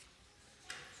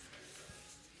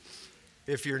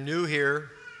If you're new here,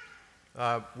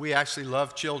 we actually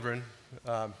love children,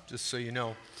 just so you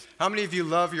know. How many of you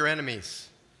love your enemies?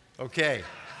 Okay.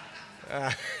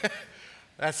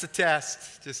 That's the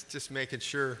test, just making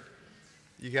sure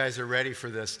you guys are ready for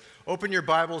this. Open your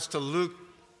Bibles to Luke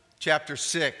chapter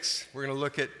 6. We're going to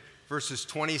look at verses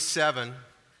 27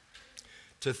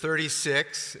 to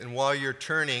 36. And while you're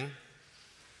turning,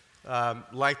 I'd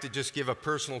like to just give a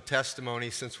personal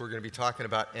testimony since we're going to be talking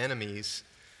about enemies.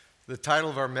 The title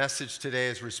of our message today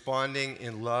is Responding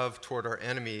in Love Toward Our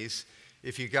Enemies.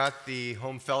 If you got the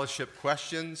home fellowship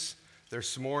questions, there's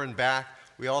some more in back.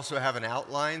 We also have an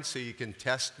outline so you can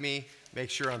test me, make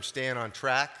sure I'm staying on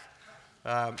track.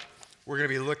 We're going to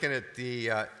be looking at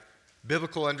the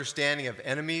biblical understanding of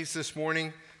enemies this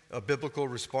morning, a biblical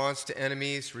response to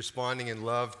enemies, responding in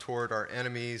love toward our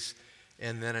enemies,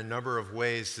 and then a number of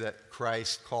ways that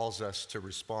Christ calls us to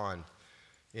respond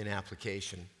in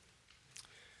application.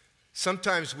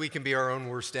 Sometimes we can be our own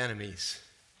worst enemies.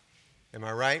 Am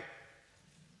I right?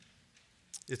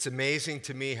 It's amazing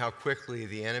to me how quickly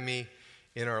the enemy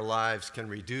in our lives can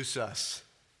reduce us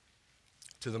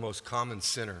to the most common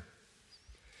sinner.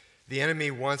 The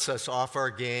enemy wants us off our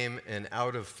game and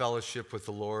out of fellowship with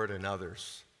the Lord and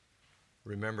others.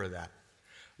 Remember that.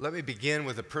 Let me begin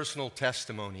with a personal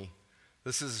testimony.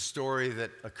 This is a story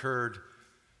that occurred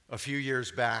a few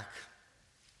years back.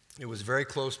 It was very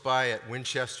close by at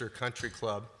Winchester Country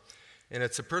Club, and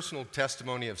it's a personal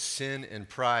testimony of sin and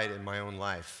pride in my own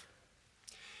life.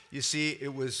 You see,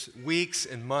 it was weeks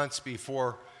and months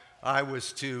before I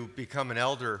was to become an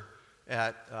elder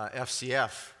at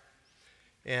FCF,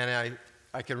 and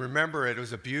I can remember it. It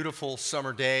was a beautiful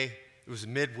summer day. It was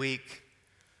midweek.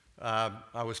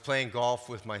 I was playing golf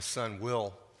with my son,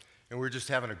 Will, and we were just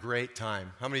having a great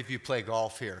time. How many of you play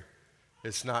golf here?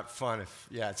 It's not fun.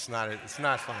 It's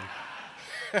not fun.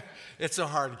 It's a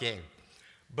hard game.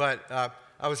 But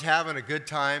I was having a good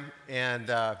time, and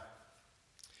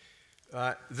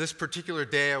this particular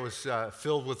day I was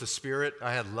filled with the Spirit.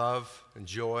 I had love and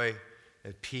joy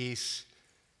and peace,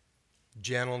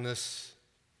 gentleness,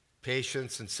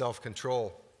 patience, and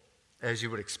self-control, as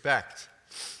you would expect.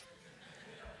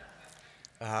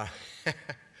 Oh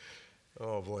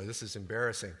boy, this is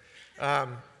embarrassing.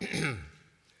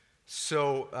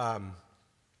 So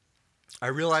I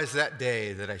realized that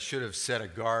day that I should have set a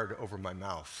guard over my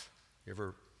mouth. You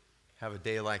ever have a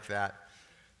day like that?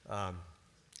 A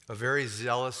very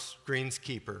zealous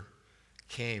greenskeeper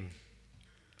came,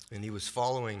 and he was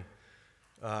following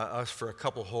us for a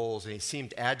couple holes, and he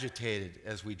seemed agitated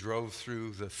as we drove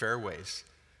through the fairways.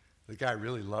 The guy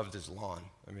really loved his lawn.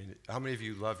 I mean, how many of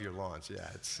you love your lawns? Yeah,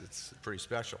 it's pretty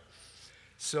special.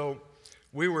 So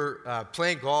we were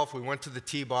playing golf. We went to the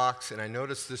tee box, and I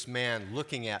noticed this man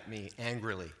looking at me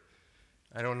angrily.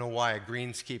 I don't know why a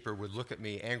greenskeeper would look at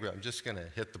me angrily. I'm just going to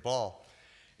hit the ball.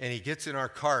 And he gets in our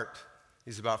cart.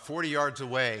 He's about 40 yards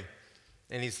away,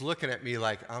 and he's looking at me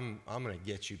like, I'm going to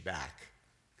get you back,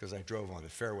 because I drove on the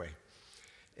fairway.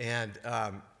 And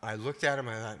I looked at him,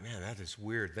 and I thought, man, that is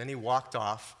weird. Then he walked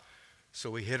off,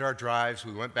 so we hit our drives.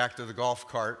 We went back to the golf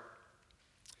cart.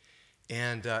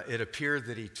 And it appeared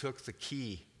that he took the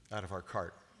key out of our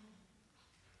cart.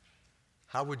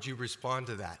 How would you respond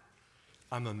to that?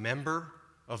 I'm a member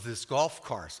of this golf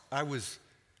course. I was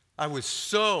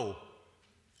so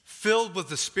filled with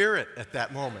the Spirit at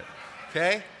that moment,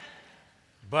 okay?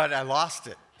 But I lost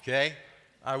it, okay?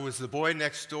 I was the boy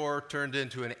next door turned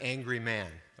into an angry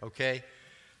man, okay?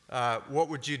 What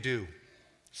would you do?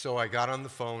 So I got on the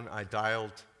phone. I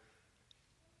dialed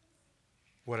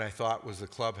what I thought was the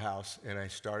clubhouse, and I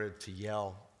started to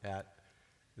yell at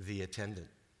the attendant.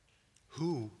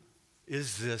 Who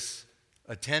is this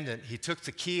attendant? He took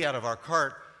the key out of our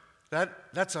cart.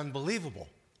 That's unbelievable.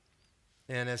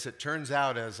 And as it turns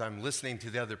out, as I'm listening to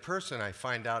the other person, I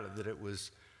find out that it was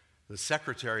the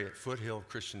secretary at Foothill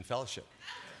Christian Fellowship.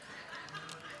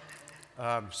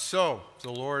 So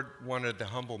the Lord wanted to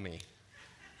humble me.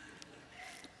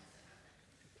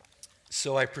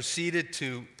 So I proceeded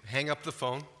to hang up the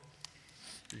phone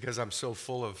because I'm so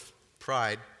full of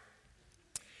pride.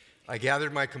 I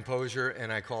gathered my composure and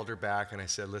I called her back and I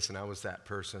said, listen, I was that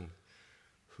person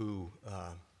who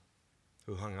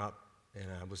hung up, and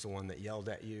I was the one that yelled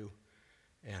at you,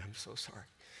 and I'm so sorry.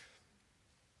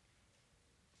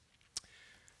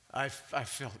 I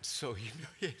felt so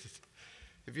humiliated.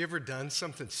 Have you ever done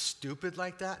something stupid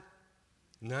like that?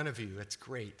 None of you. That's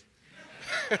great.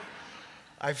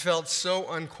 I felt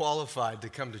so unqualified to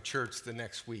come to church the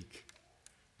next week.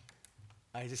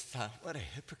 I just thought, what a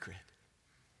hypocrite.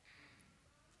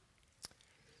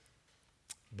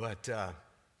 But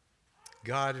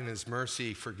God in His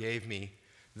mercy forgave me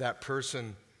that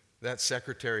person, that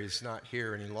secretary is not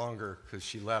here any longer because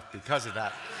she left because of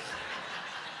that.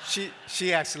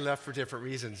 She actually left for different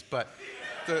reasons, but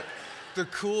the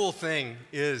cool thing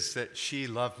is that she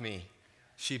loved me.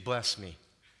 She blessed me.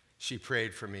 She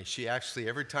prayed for me. She actually,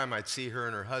 every time I'd see her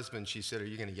and her husband, she said, "Are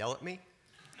you going to yell at me?"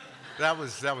 That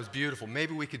was beautiful.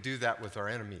 Maybe we could do that with our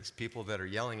enemies, people that are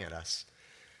yelling at us.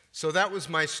 So that was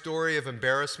my story of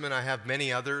embarrassment. I have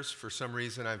many others. For some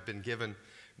reason, I've been given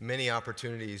many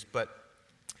opportunities. But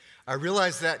I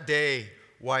realized that day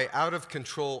why out of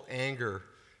control anger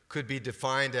could be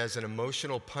defined as an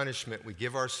emotional punishment we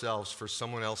give ourselves for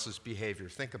someone else's behavior.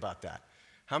 Think about that.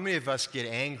 How many of us get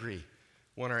angry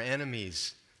when our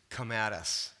enemies come at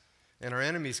us? And our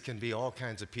enemies can be all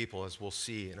kinds of people, as we'll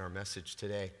see in our message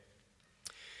today.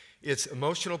 It's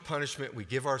emotional punishment we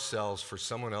give ourselves for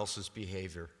someone else's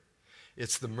behavior.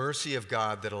 It's the mercy of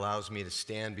God that allows me to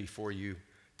stand before you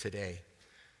today.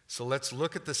 So let's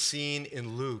look at the scene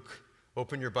in Luke.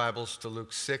 Open your Bibles to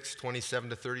Luke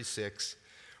 6:27-36,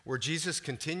 where Jesus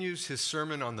continues his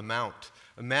Sermon on the Mount.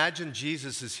 Imagine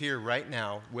Jesus is here right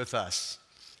now with us,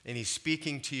 and he's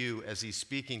speaking to you as he's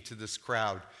speaking to this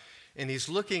crowd. And he's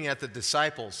looking at the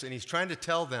disciples, and he's trying to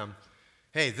tell them,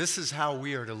 hey, this is how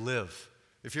we are to live.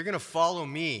 If you're going to follow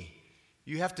me,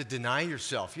 you have to deny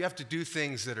yourself. You have to do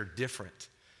things that are different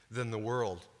than the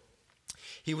world.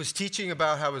 He was teaching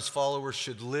about how his followers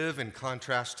should live in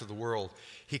contrast to the world.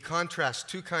 He contrasts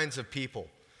two kinds of people: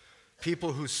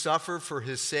 people who suffer for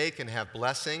his sake and have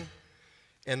blessing,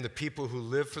 and the people who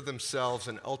live for themselves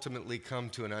and ultimately come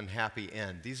to an unhappy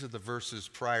end. These are the verses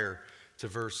prior to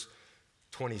verse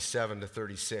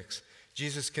 27-36.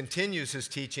 Jesus continues his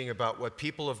teaching about what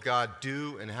people of God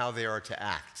do and how they are to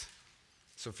act.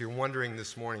 So if you're wondering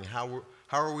this morning, how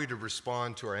are we to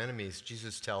respond to our enemies,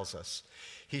 Jesus tells us.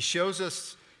 He shows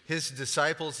us, his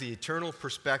disciples, the eternal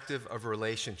perspective of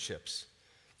relationships.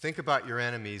 Think about your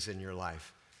enemies in your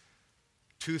life.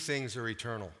 Two things are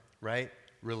eternal, right?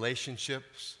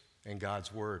 Relationships and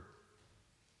God's word.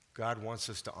 God wants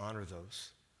us to honor those.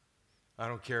 I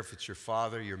don't care if it's your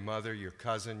father, your mother, your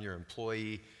cousin, your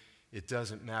employee. It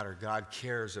doesn't matter. God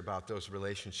cares about those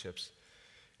relationships.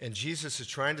 And Jesus is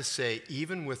trying to say,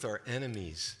 even with our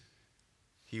enemies,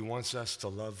 he wants us to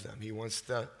love them. He wants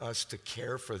us to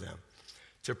care for them,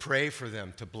 to pray for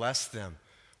them, to bless them.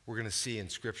 We're going to see in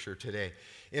Scripture today.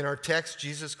 In our text,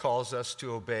 Jesus calls us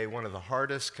to obey one of the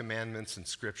hardest commandments in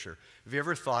Scripture. Have you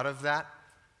ever thought of that?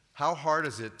 How hard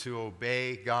is it to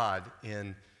obey God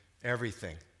in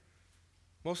everything?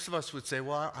 Most of us would say,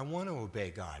 well, I want to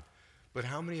obey God. But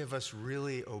how many of us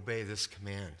really obey this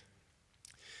command?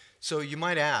 So you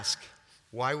might ask,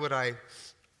 why would I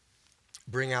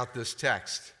bring out this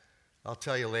text? I'll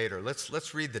tell you later.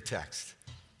 Let's read the text.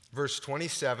 Verse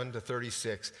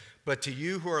 27-36. But to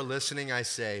you who are listening, I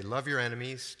say, love your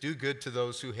enemies, do good to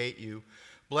those who hate you,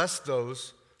 bless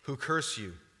those who curse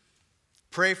you,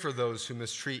 pray for those who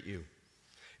mistreat you.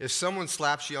 If someone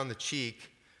slaps you on the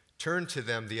cheek, turn to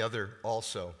them the other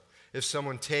also. If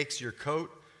someone takes your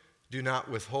coat, do not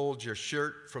withhold your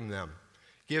shirt from them.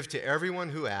 Give to everyone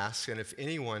who asks, and if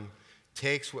anyone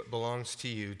takes what belongs to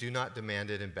you, do not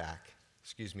demand it back.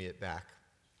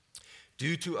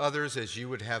 Do to others as you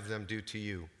would have them do to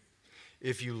you.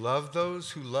 If you love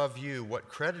those who love you, what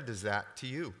credit is that to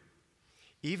you?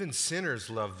 Even sinners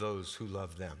love those who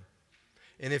love them.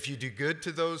 And if you do good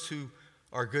to those who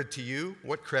are good to you,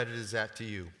 what credit is that to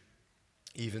you?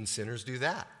 Even sinners do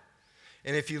that.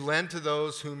 And if you lend to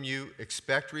those whom you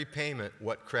expect repayment,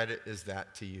 what credit is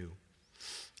that to you?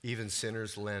 Even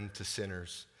sinners lend to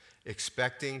sinners,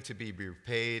 expecting to be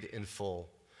repaid in full.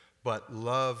 But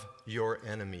love your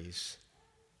enemies.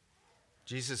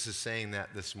 Jesus is saying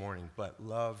that this morning, but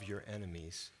love your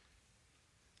enemies.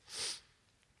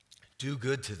 Do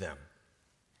good to them.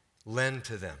 Lend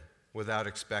to them without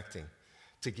expecting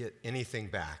to get anything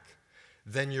back.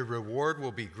 Then your reward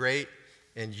will be great,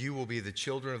 and you will be the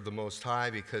children of the Most High,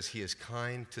 because he is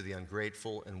kind to the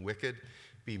ungrateful and wicked.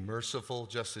 Be merciful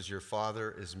just as your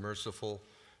Father is merciful.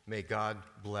 May God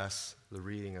bless the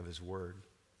reading of his word.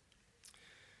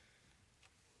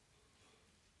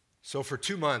 So for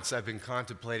 2 months, I've been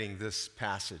contemplating this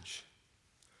passage,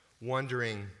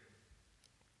 wondering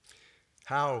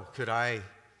how could I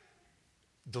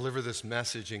deliver this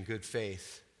message in good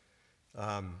faith.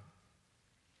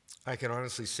 I can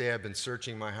honestly say I've been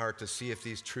searching my heart to see if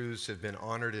these truths have been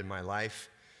honored in my life.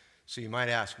 So you might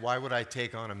ask, why would I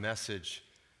take on a message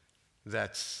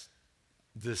that's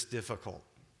this difficult?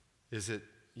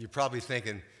 You're probably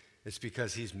thinking it's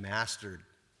because he's mastered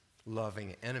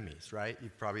loving enemies, right?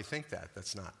 You probably think that.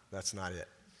 That's not it.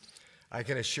 I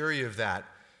can assure you of that.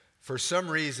 For some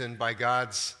reason, by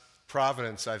God's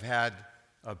providence, I've had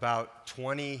about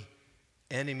 20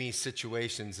 enemy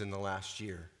situations in the last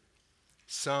year.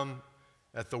 Some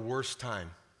at the worst time,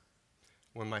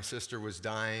 when my sister was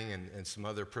dying and some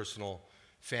other personal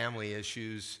family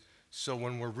issues. So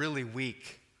when we're really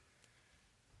weak,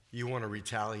 you want to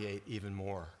retaliate even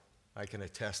more. I can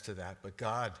attest to that. But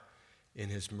God, in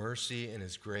his mercy and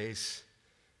his grace,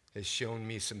 has shown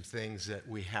me some things that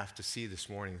we have to see this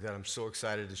morning that I'm so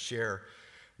excited to share.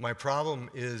 My problem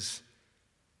is,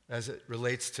 as it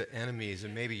relates to enemies,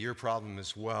 and maybe your problem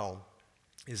as well,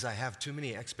 is I have too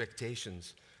many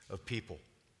expectations of people.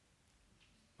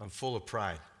 I'm full of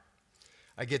pride.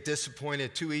 I get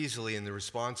disappointed too easily in the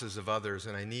responses of others,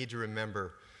 and I need to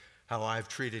remember how I've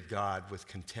treated God with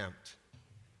contempt,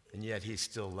 and yet he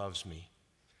still loves me.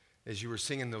 As you were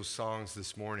singing those songs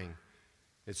this morning,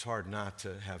 it's hard not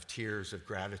to have tears of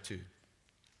gratitude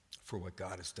for what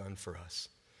God has done for us.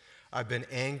 I've been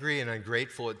angry and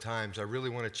ungrateful at times. I really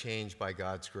want to change by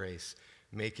God's grace.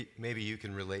 Maybe you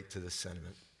can relate to this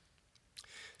sentiment.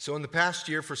 So in the past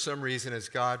year, for some reason, as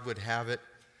God would have it,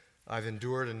 I've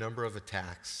endured a number of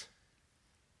attacks.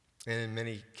 And in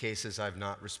many cases, I've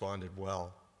not responded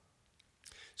well.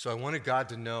 So I wanted God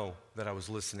to know that I was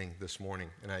listening this morning,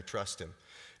 and I trust him.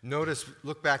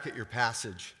 Look back at your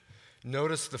passage.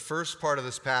 Notice the first part of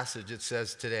this passage. It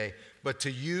says today, but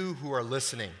to you who are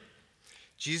listening,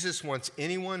 Jesus wants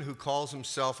anyone who calls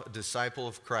himself a disciple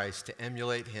of Christ to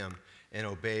emulate him and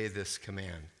obey this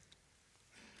command.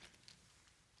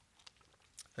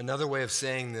 Another way of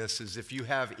saying this is if you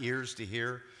have ears to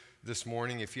hear this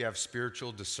morning, if you have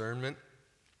spiritual discernment,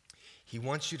 he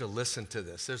wants you to listen to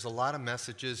this. There's a lot of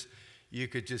messages you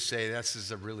could just say, this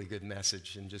is a really good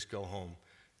message, and just go home.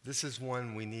 This is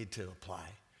one we need to apply.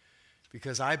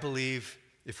 Because I believe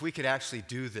if we could actually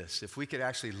do this, if we could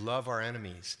actually love our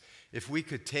enemies, if we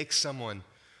could take someone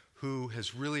who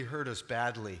has really hurt us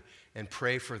badly and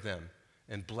pray for them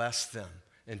and bless them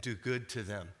and do good to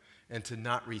them and to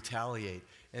not retaliate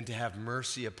and to have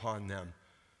mercy upon them,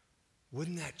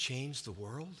 wouldn't that change the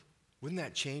world? Wouldn't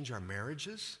that change our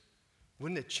marriages?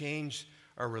 Wouldn't it change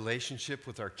our relationship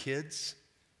with our kids?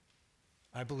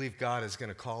 I believe God is going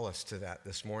to call us to that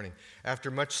this morning. After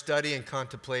much study and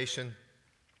contemplation,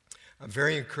 I'm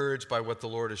very encouraged by what the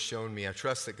Lord has shown me. I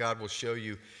trust that God will show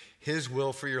you his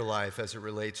will for your life as it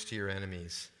relates to your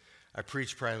enemies. I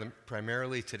preach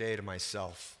primarily today to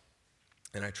myself,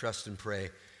 and I trust and pray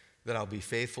that I'll be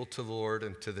faithful to the Lord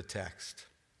and to the text.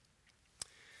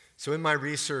 So in my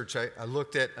research, I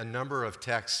looked at a number of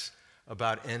texts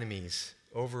about enemies,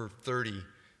 over 30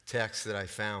 texts that I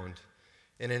found.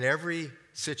 And in every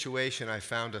situation, I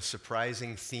found a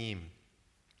surprising theme.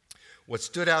 What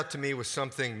stood out to me was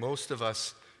something most of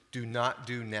us do not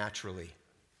do naturally.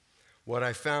 What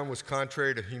I found was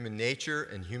contrary to human nature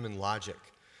and human logic.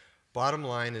 Bottom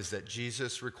line is that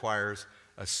Jesus requires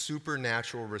a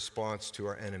supernatural response to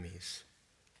our enemies.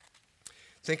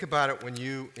 Think about it when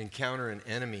you encounter an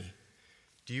enemy.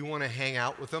 Do you want to hang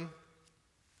out with them?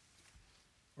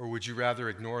 Or would you rather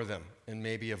ignore them and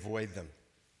maybe avoid them?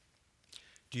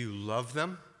 Do you love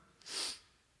them?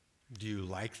 Do you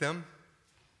like them?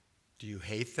 Do you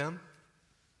hate them?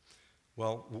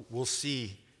 Well, we'll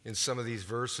see in some of these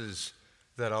verses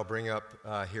that I'll bring up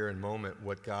here in a moment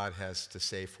what God has to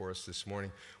say for us this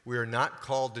morning. We are not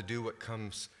called to do what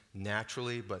comes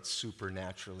naturally, but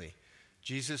supernaturally.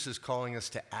 Jesus is calling us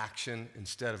to action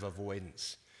instead of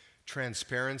avoidance,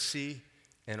 transparency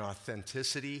and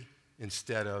authenticity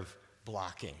instead of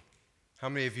blocking. How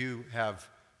many of you have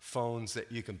phones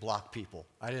that you can block people?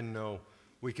 I didn't know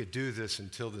we could do this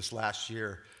until this last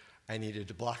year. I needed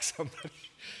to block somebody.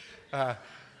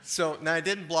 So now I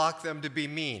didn't block them to be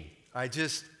mean. I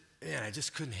just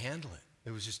couldn't handle it.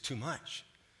 It was just too much.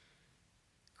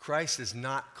 Christ is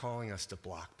not calling us to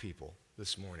block people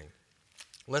this morning.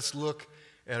 Let's look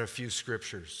at a few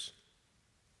scriptures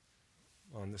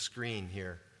on the screen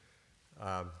here.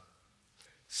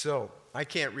 So I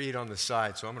can't read on the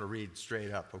side, so I'm going to read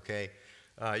straight up, okay?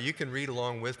 You can read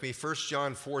along with me. 1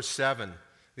 John 4:7.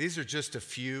 These are just a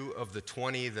few of the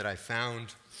 20 that I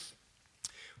found.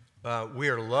 We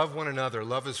are to love one another.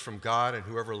 Love is from God, and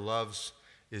whoever loves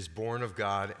is born of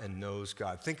God and knows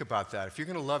God. Think about that. If you're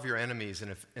going to love your enemies,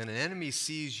 and if an enemy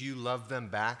sees you love them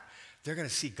back, they're going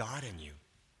to see God in you.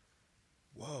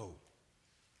 Whoa.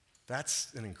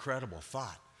 That's an incredible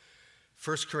thought.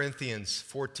 1 Corinthians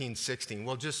 14:16.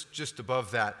 Well, just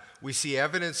above that, we see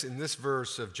evidence in this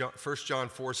verse of 1 John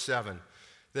 4:7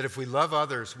 that if we love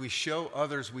others, we show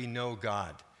others we know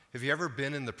God. Have you ever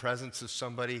been in the presence of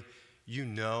somebody you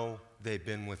know they've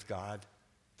been with God?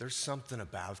 There's something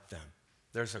about them.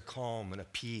 There's a calm and a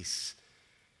peace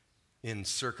in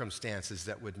circumstances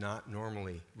that would not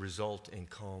normally result in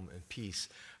calm and peace.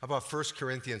 How about 1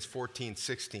 Corinthians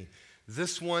 14:16?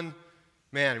 This one,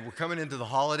 man, we're coming into the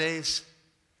holidays.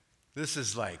 This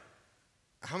is like,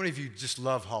 how many of you just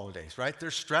love holidays, right?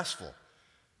 They're stressful.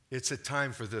 It's a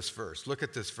time for this verse. Look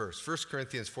at this verse, 1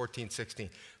 Corinthians 14:16.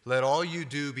 Let all you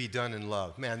do be done in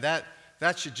love. Man, that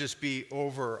should just be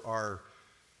over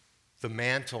the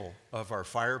mantle of our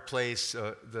fireplace,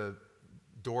 the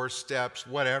doorsteps,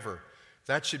 whatever.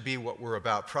 That should be what we're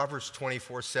about. Proverbs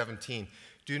 24:17.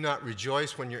 Do not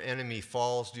rejoice when your enemy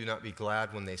falls. Do not be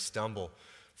glad when they stumble.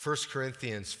 1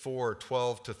 Corinthians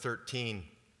 4:12-13.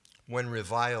 When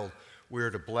reviled, we are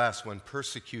to bless. When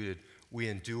persecuted, we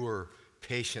endure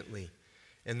patiently.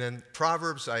 And then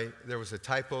Proverbs, there was a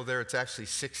typo there. It's actually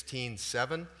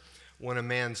 16:7. When a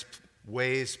man's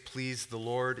ways please the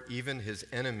Lord, even his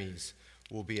enemies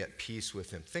will be at peace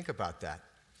with him. Think about that.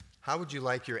 How would you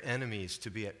like your enemies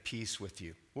to be at peace with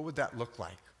you? What would that look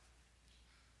like?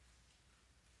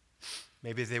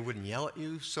 Maybe they wouldn't yell at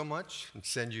you so much and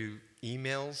send you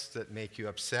emails that make you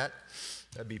upset.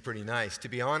 That'd be pretty nice. To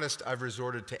be honest, I've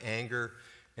resorted to anger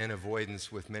and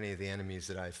avoidance with many of the enemies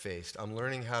that I've faced. I'm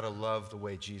learning how to love the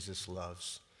way Jesus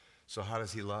loves. So how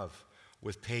does he love?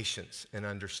 With patience and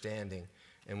understanding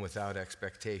and without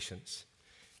expectations.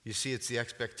 You see, it's the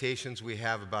expectations we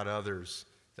have about others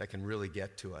that can really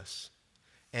get to us.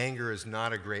 Anger is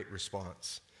not a great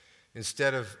response.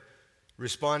 Instead of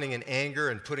responding in anger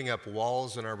and putting up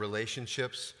walls in our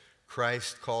relationships,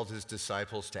 Christ called his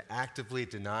disciples to actively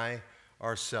deny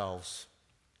ourselves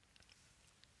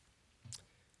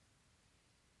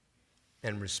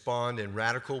and respond in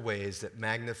radical ways that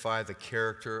magnify the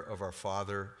character of our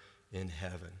Father in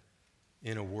heaven.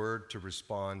 In a word, to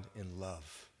respond in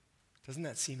love. Doesn't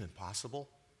that seem impossible?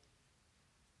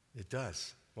 It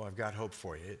does. Well, I've got hope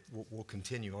for you. We'll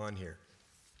continue on here.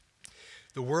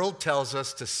 The world tells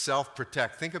us to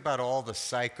self-protect. Think about all the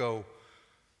psycho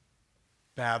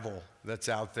babble that's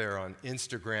out there on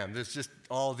Instagram. There's just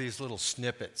all these little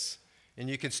snippets. And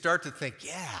you can start to think,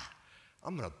 yeah,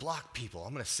 I'm going to block people.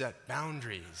 I'm going to set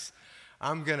boundaries.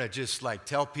 I'm going to just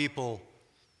tell people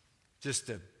just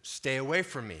to stay away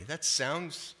from me. That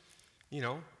sounds,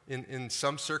 in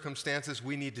some circumstances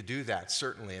we need to do that,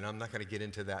 certainly, and I'm not going to get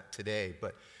into that today.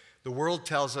 But the world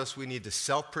tells us we need to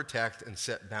self-protect and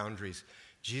set boundaries.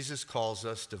 Jesus calls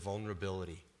us to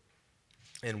vulnerability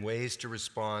and ways to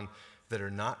respond that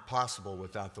are not possible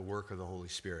without the work of the Holy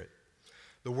Spirit.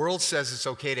 The world says it's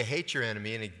okay to hate your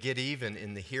enemy and to get even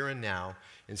in the here and now,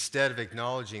 instead of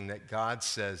acknowledging that God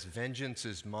says, vengeance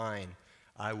is mine,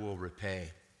 I will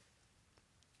repay.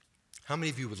 How many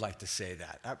of you would like to say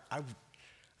that?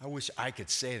 I wish I could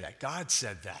say that. God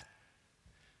said that.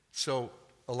 So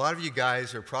a lot of you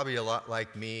guys are probably a lot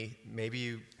like me. Maybe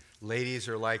you ladies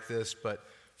are like this, but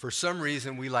for some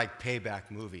reason we like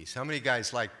payback movies. How many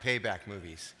guys like payback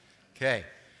movies? Okay,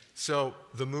 so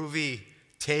the movie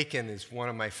Taken is one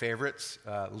of my favorites,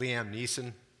 Liam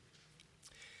Neeson.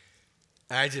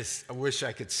 I wish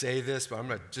I could say this, but I'm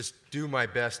going to just do my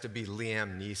best to be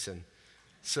Liam Neeson.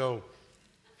 So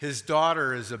his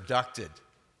daughter is abducted.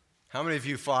 How many of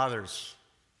you fathers,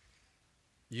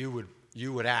 you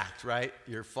would act, right?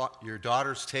 Your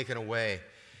daughter's taken away,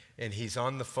 and he's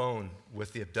on the phone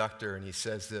with the abductor, and he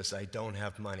says this, I don't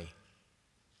have money,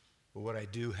 but what I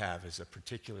do have is a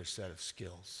particular set of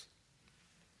skills.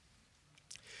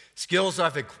 Skills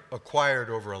I've acquired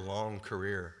over a long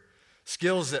career.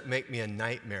 Skills that make me a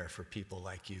nightmare for people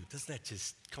like you. Doesn't that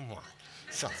just, come on,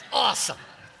 sounds awesome.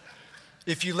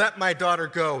 If you let my daughter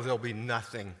go, there'll be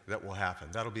nothing that will happen.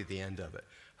 That'll be the end of it.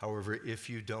 However, if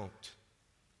you don't,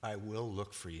 I will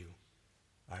look for you.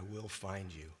 I will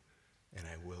find you, and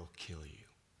I will kill you.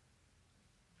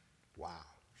 Wow.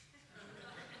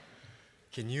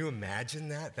 Can you imagine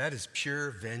that? That is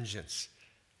pure vengeance.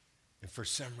 And for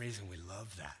some reason, we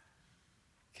love that.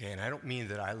 Okay, and I don't mean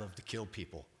that I love to kill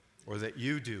people or that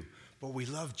you do, but we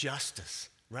love justice,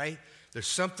 right? There's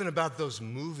something about those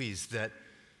movies that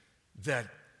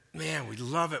man, we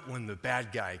love it when the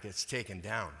bad guy gets taken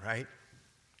down, right?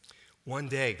 One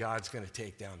day, God's going to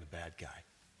take down the bad guy.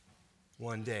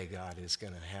 One day, God is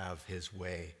going to have his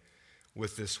way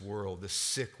with this world, this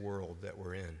sick world that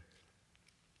we're in.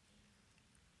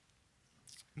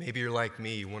 Maybe you're like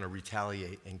me, you want to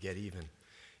retaliate and get even.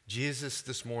 Jesus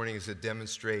this morning is to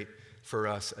demonstrate for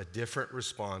us a different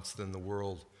response than the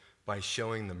world by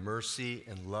showing the mercy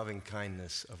and loving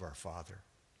kindness of our Father.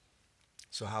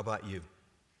 So how about you?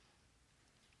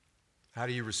 How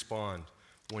do you respond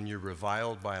when you're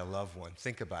reviled by a loved one?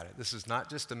 Think about it. This is not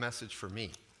just a message for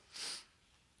me.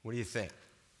 What do you think?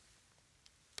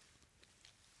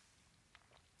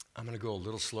 I'm going to go a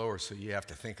little slower so you have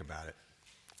to think about it.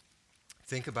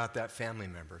 Think about that family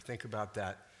member. Think about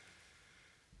that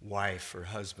wife or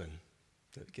husband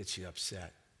that gets you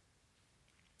upset.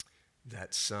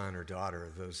 That son or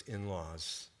daughter, those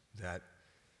in-laws, that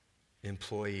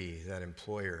employee, that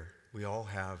employer. We all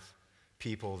have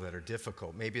people that are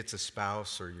difficult. Maybe it's a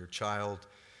spouse or your child.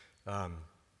 How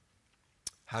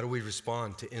do we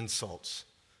respond to insults,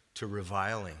 to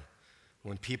reviling,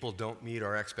 when people don't meet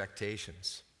our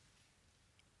expectations?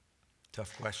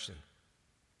 Tough question.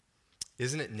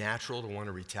 Isn't it natural to want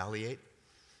to retaliate?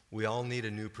 We all need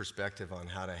a new perspective on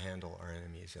how to handle our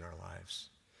enemies in our lives.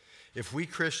 If we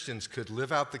Christians could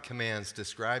live out the commands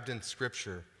described in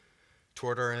Scripture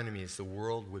toward our enemies, the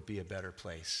world would be a better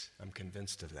place. I'm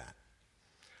convinced of that.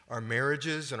 Our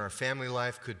marriages and our family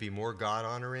life could be more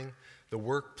God-honoring. The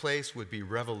workplace would be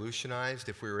revolutionized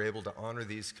if we were able to honor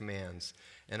these commands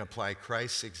and apply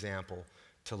Christ's example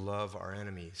to love our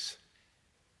enemies.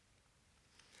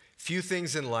 Few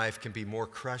things in life can be more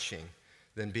crushing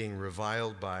than being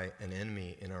reviled by an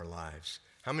enemy in our lives.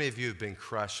 How many of you have been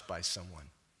crushed by someone?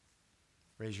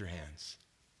 Raise your hands.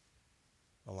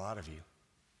 A lot of you.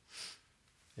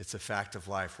 It's a fact of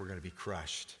life. We're going to be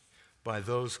crushed by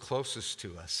those closest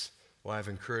to us. Well, I have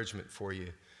encouragement for you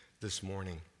this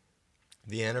morning.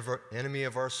 The enemy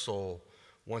of our soul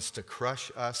wants to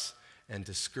crush us and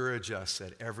discourage us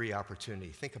at every opportunity.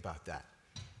 Think about that.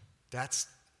 That's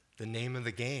the name of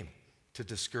the game, to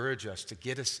discourage us, to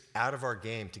get us out of our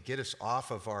game, to get us off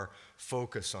of our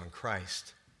focus on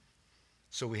Christ.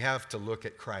 So we have to look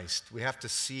at Christ. We have to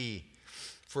see,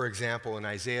 for example, in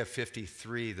Isaiah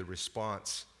 53, the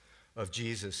response of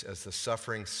Jesus as the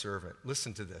suffering servant.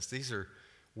 Listen to this. These are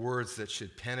words that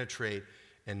should penetrate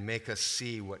and make us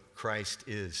see what Christ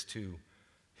is to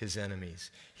his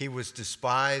enemies. He was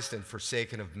despised and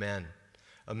forsaken of men,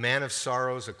 a man of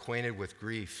sorrows, acquainted with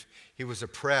grief. He was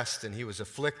oppressed and he was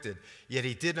afflicted, yet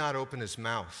he did not open his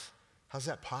mouth. How's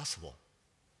that possible?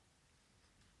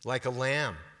 Like a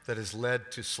lamb that is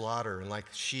led to slaughter, and like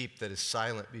sheep that is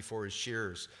silent before his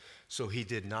shearers, so he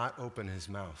did not open his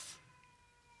mouth.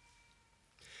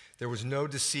 There was no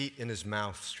deceit in his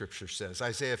mouth, Scripture says.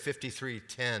 Isaiah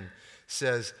 53:10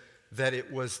 says that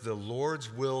it was the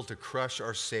Lord's will to crush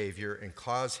our Savior and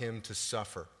cause him to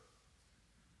suffer.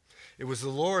 It was the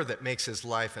Lord that makes his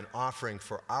life an offering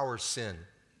for our sin.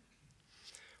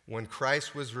 When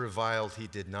Christ was reviled, he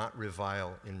did not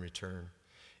revile in return.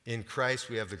 In Christ,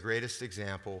 we have the greatest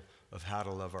example of how to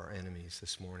love our enemies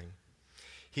this morning.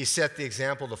 He set the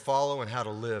example to follow and how to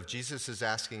live. Jesus is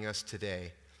asking us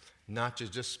today not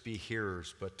to just be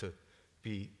hearers, but to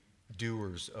be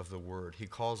doers of the word. He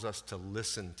calls us to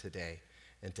listen today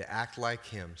and to act like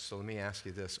him. So let me ask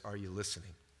you this. Are you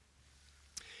listening?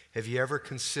 Have you ever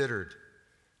considered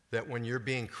that when you're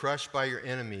being crushed by your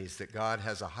enemies, that God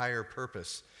has a higher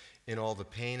purpose in all the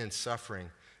pain and suffering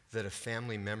that a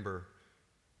family member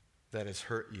that has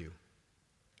hurt you?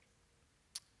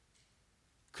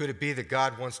 Could it be that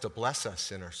God wants to bless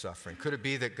us in our suffering? Could it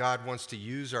be that God wants to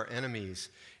use our enemies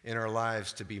in our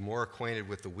lives to be more acquainted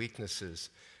with the weaknesses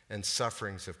and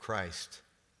sufferings of Christ?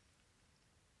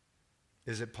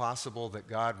 Is it possible that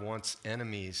God wants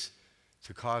enemies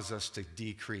to cause us to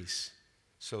decrease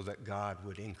so that God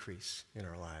would increase in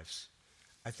our lives?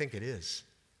 I think it is.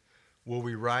 Will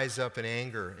we rise up in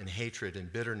anger and hatred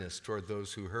and bitterness toward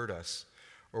those who hurt us?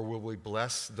 Or will we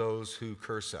bless those who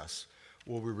curse us?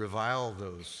 Will we revile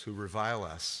those who revile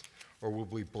us? Or will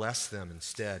we bless them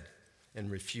instead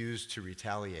and refuse to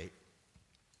retaliate?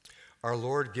 Our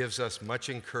Lord gives us much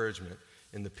encouragement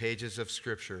in the pages of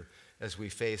Scripture as we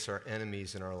face our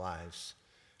enemies in our lives.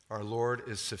 Our Lord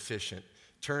is sufficient.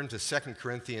 Turn to 2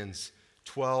 Corinthians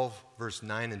 12, verse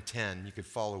 9 and 10. You could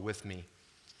follow with me.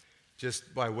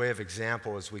 Just by way of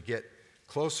example, as we get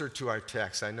closer to our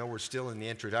text, I know we're still in the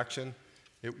introduction.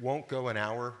 It won't go an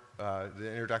hour. The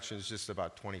introduction is just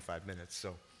about 25 minutes,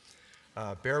 so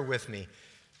bear with me.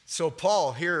 So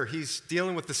Paul here, he's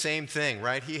dealing with the same thing,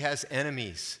 right? He has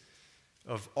enemies.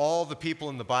 Of all the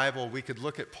people in the Bible, we could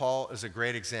look at Paul as a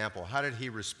great example. How did he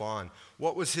respond?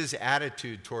 What was his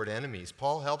attitude toward enemies?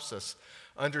 Paul helps us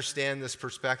understand this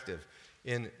perspective.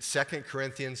 In 2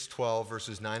 Corinthians 12,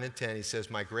 verses 9 and 10, he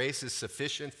says, "My grace is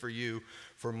sufficient for you,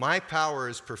 for my power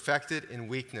is perfected in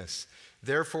weakness.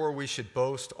 Therefore, we should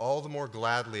boast all the more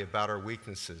gladly about our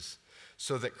weaknesses,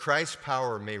 so that Christ's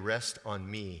power may rest on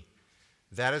me.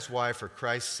 That is why, for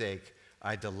Christ's sake,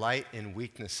 I delight in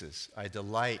weaknesses. I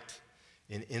delight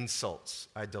in insults.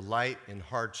 I delight in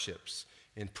hardships,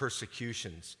 in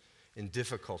persecutions, in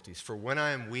difficulties. For when I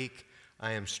am weak,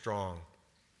 I am strong."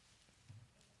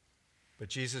 But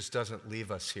Jesus doesn't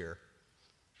leave us here.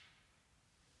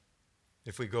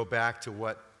 If we go back to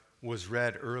what was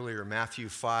read earlier, Matthew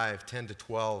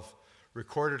 5:10-12,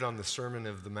 recorded on the Sermon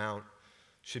of the Mount,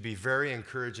 should be very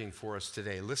encouraging for us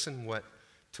today. Listen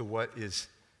to what is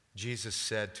Jesus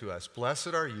said to us.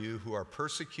 Blessed are you who are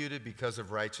persecuted because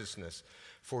of righteousness,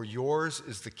 for yours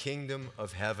is the kingdom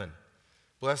of heaven.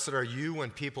 Blessed are you when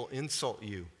people insult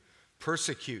you,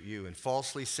 persecute you, and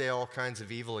falsely say all kinds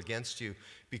of evil against you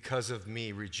because of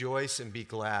me. Rejoice and be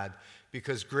glad,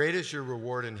 because great is your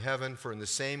reward in heaven, for in the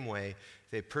same way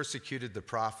they persecuted the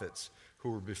prophets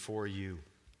who were before you.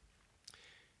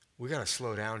 We got to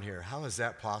slow down here. How is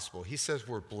that possible? He says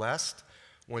we're blessed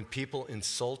when people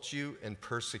insult you and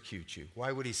persecute you.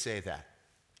 Why would he say that?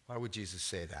 Why would Jesus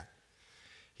say that?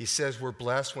 He says we're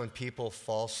blessed when people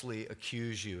falsely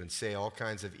accuse you and say all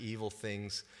kinds of evil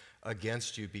things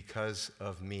against you because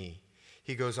of me.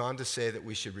 He goes on to say that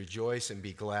we should rejoice and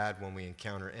be glad when we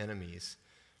encounter enemies.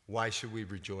 Why should we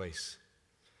rejoice?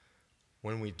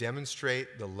 When we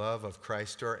demonstrate the love of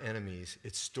Christ to our enemies,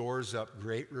 it stores up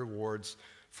great rewards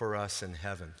for us in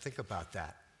heaven. Think about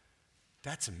that.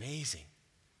 That's amazing.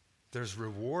 There's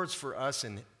rewards for us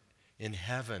in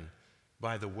heaven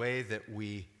by the way that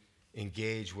we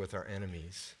engage with our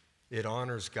enemies. It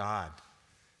honors God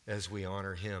as we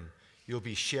honor him. You'll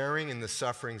be sharing in the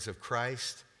sufferings of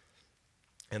Christ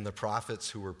and the prophets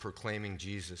who were proclaiming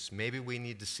Jesus. Maybe we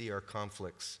need to see our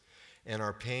conflicts and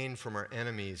our pain from our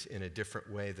enemies in a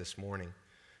different way this morning.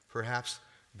 Perhaps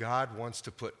God wants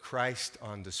to put Christ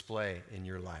on display in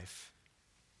your life.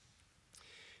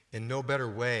 In no better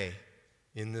way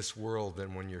in this world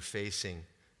than when you're facing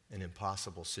an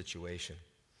impossible situation.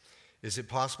 Is it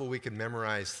possible we could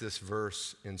memorize this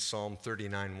verse in Psalm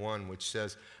 39:1, which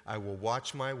says, I will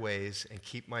watch my ways and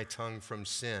keep my tongue from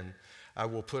sin. I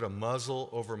will put a muzzle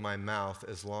over my mouth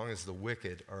as long as the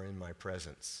wicked are in my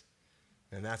presence.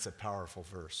 And that's a powerful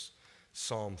verse.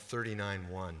 Psalm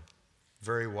 39:1.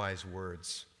 Very wise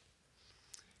words.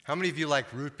 How many of you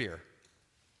like root beer?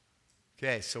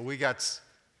 Okay, so we got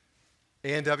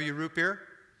A&W root beer.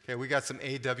 Okay, we got some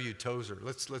A.W. Tozer.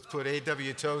 Let's put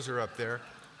A.W. Tozer up there.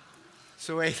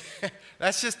 So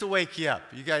that's just to wake you up.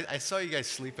 You guys, I saw you guys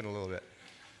sleeping a little bit.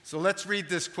 So let's read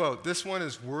this quote. This one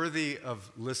is worthy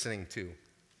of listening to.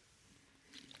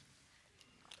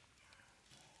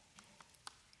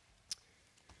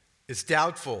 It's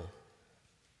doubtful,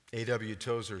 A.W.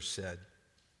 Tozer said,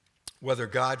 whether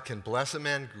God can bless a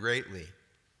man greatly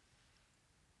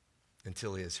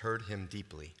until he has hurt him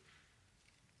deeply.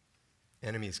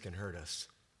 Enemies can hurt us.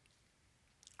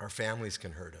 Our families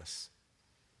can hurt us.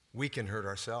 We can hurt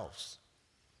ourselves.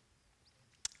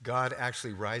 God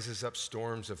actually rises up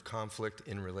storms of conflict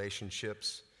in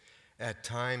relationships at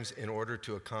times in order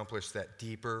to accomplish that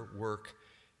deeper work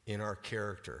in our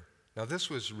character. Now, this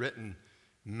was written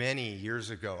many years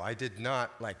ago. I did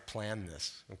not plan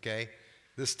this, okay?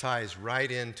 This ties right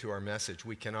into our message.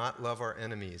 We cannot love our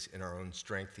enemies in our own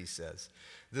strength, he says.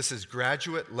 This is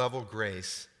graduate level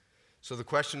grace. So the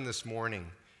question this morning,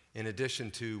 in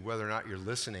addition to whether or not you're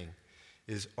listening,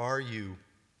 is are you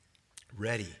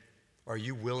ready? Are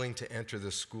you willing to enter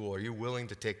the school? Are you willing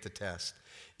to take the test?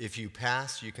 If you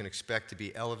pass, you can expect to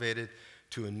be elevated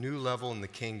to a new level in the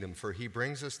kingdom, for he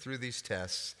brings us through these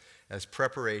tests as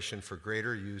preparation for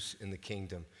greater use in the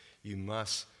kingdom. You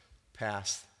must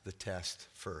pass the test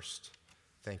first.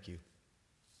 Thank you.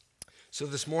 So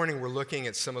this morning we're looking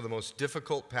at some of the most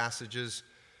difficult passages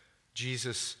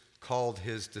Jesus called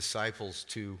his disciples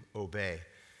to obey.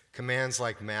 Commands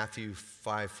like Matthew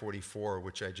 5:44,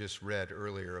 which I just read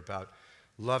earlier, about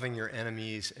loving your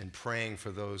enemies and praying for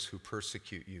those who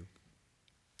persecute you.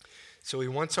 So he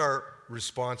wants our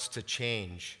response to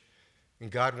change, and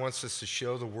God wants us to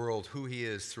show the world who he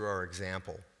is through our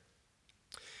example.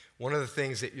 One of the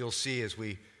things that you'll see as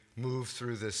we move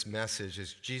through this message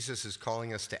is Jesus is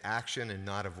calling us to action and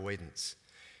not avoidance.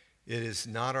 It is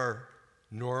not our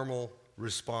normal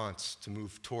response to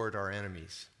move toward our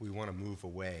enemies. We want to move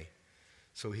away.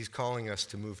 So he's calling us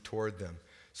to move toward them.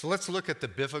 So let's look at the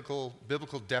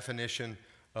biblical definition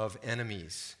of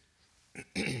enemies.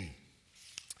 So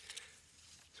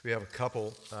we have a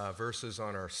couple verses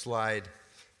on our slide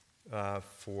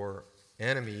for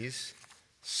enemies.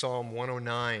 Psalm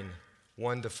 109,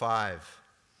 1-5.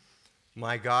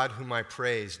 My God, whom I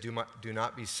praise, do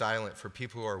not be silent, for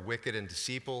people who are wicked and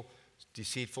deceitful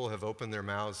have opened their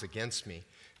mouths against me.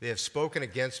 They have spoken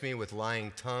against me with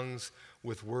lying tongues.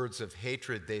 With words of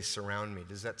hatred they surround me.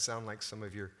 Does that sound like some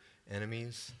of your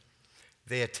enemies?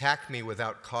 They attack me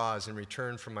without cause. In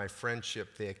return for my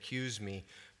friendship, they accuse me,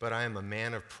 but I am a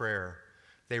man of prayer.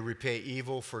 They repay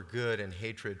evil for good and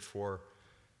hatred for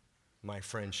my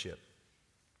friendship.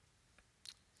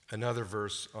 Another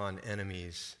verse on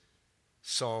enemies,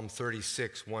 Psalm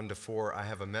 36, 1-4. I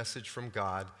have a message from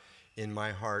God in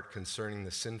my heart concerning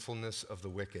the sinfulness of the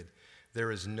wicked.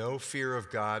 There is no fear of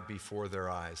God before their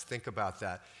eyes. Think about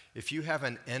that. If you have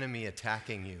an enemy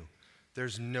attacking you,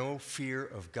 there's no fear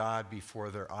of God before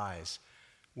their eyes.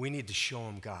 We need to show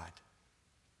them God.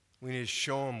 We need to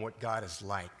show them what God is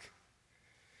like.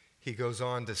 He goes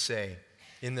on to say,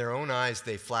 in their own eyes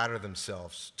they flatter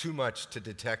themselves, too much to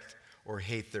detect or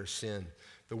hate their sin.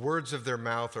 The words of their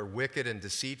mouth are wicked and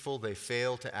deceitful. They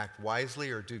fail to act wisely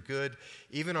or do good.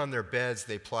 Even on their beds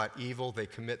they plot evil. They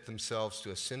commit themselves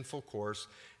to a sinful course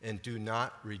and do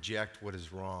not reject what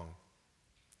is wrong.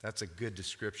 That's a good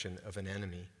description of an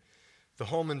enemy. The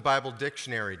Holman Bible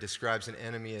Dictionary describes an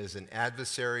enemy as an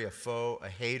adversary, a foe, a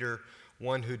hater,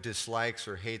 one who dislikes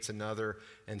or hates another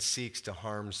and seeks to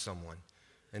harm someone,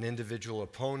 an individual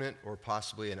opponent or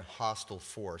possibly a hostile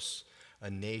force, a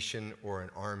nation or an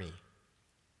army.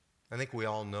 I think we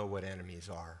all know what enemies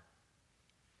are.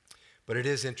 But it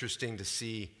is interesting to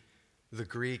see the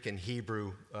Greek and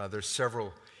Hebrew. There's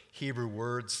several Hebrew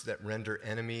words that render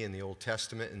enemy in the Old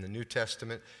Testament. In the New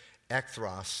Testament,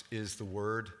 ekthros is the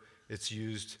word. It's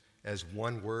used as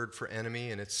one word for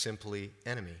enemy, and it's simply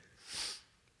enemy.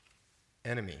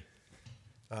 Enemy.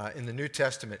 In the New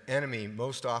Testament, enemy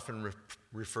most often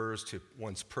refers to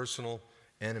one's personal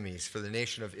enemies. For the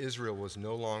nation of Israel was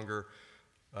no longer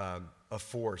a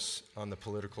force on the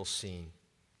political scene.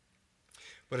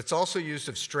 But it's also used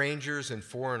of strangers and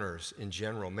foreigners in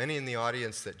general. Many in the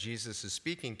audience that Jesus is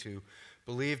speaking to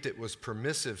believed it was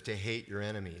permissive to hate your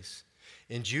enemies.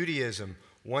 In Judaism,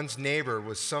 one's neighbor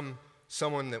was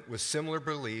someone that with similar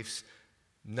beliefs,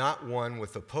 not one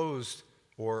with opposed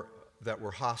or that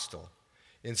were hostile.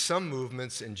 In some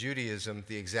movements in Judaism,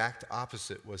 the exact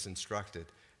opposite was instructed,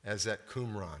 as at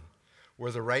Qumran,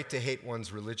 where the right to hate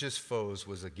one's religious foes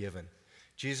was a given.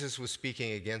 Jesus was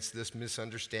speaking against this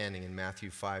misunderstanding in Matthew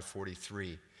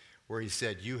 5:43, where he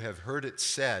said, "You have heard it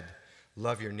said,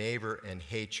 love your neighbor and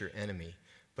hate your enemy.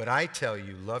 But I tell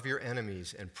you, love your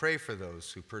enemies and pray for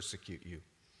those who persecute you."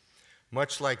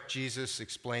 Much like Jesus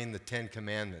explained the Ten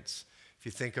Commandments. If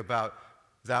you think about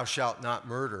thou shalt not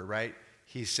murder, right?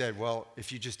 He said, well,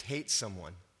 if you just hate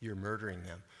someone, you're murdering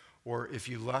them. Or if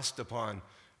you lust upon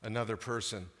another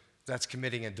person, that's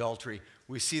committing adultery.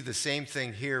 We see the same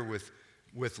thing here with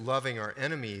loving our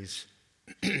enemies.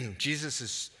 Jesus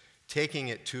is taking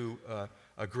it to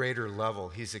a greater level.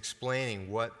 He's explaining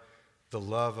what the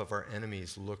love of our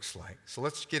enemies looks like. So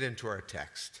let's get into our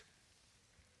text.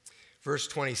 Verse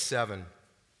 27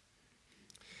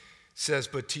 says,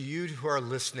 "But to you who are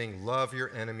listening, love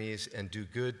your enemies and do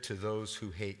good to those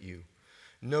who hate you."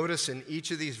 Notice in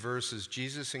each of these verses,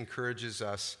 Jesus encourages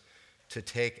us to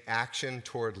take action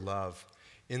toward love.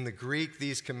 In the Greek,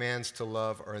 these commands to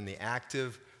love are in the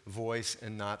active voice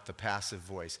and not the passive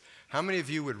voice. How many of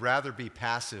you would rather be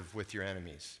passive with your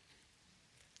enemies?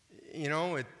 You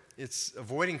know, it's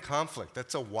avoiding conflict.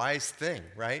 That's a wise thing,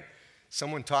 right?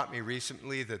 Someone taught me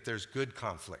recently that there's good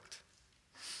conflict.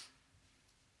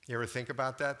 You ever think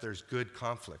about that? There's good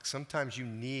conflict. Sometimes you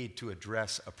need to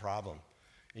address a problem,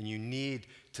 and you need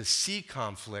to see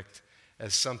conflict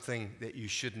as something that you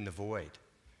shouldn't avoid.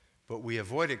 But we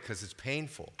avoid it because it's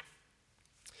painful.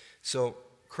 So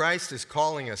Christ is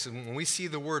calling us, and when we see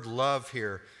the word love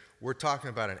here, we're talking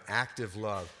about an active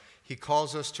love. He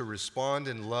calls us to respond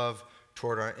in love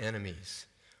toward our enemies.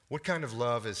 What kind of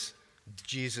love is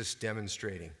Jesus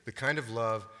demonstrating? The kind of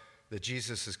love that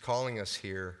Jesus is calling us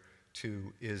here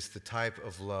to is the type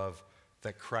of love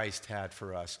that Christ had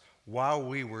for us. While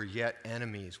we were yet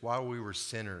enemies, while we were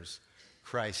sinners,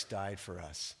 Christ died for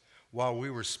us. While we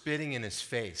were spitting in his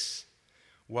face,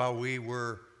 while we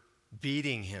were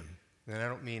beating him, and I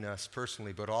don't mean us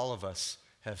personally, but all of us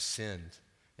have sinned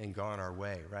and gone our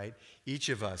way, right? Each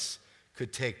of us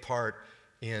could take part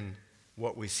in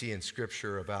what we see in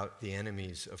Scripture about the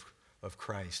enemies of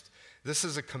Christ. This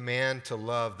is a command to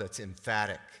love that's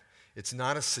emphatic. It's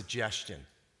not a suggestion.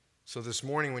 So this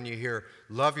morning when you hear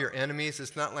love your enemies,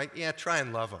 it's not like, yeah, try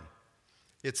and love them.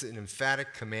 It's an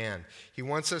emphatic command. He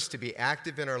wants us to be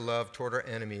active in our love toward our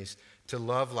enemies, to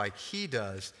love like he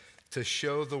does, to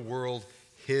show the world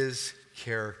his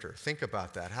character. Think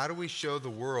about that. How do we show the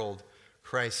world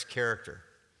Christ's character?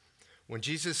 When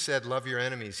Jesus said love your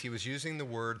enemies, he was using the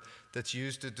word that's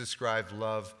used to describe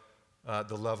love,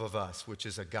 the love of us, which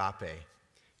is agape.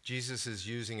 Jesus is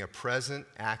using a present,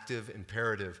 active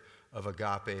imperative of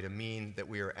agape to mean that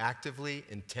we are actively,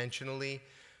 intentionally,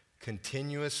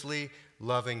 continuously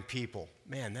loving people.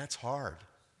 Man, that's hard.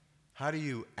 How do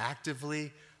you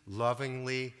actively,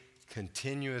 lovingly,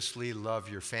 continuously love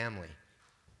your family?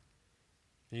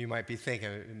 You might be thinking,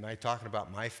 am I talking about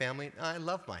my family? No, I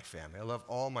love my family. I love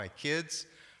all my kids.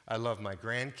 I love my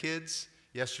grandkids.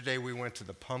 Yesterday we went to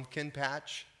the pumpkin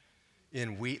patch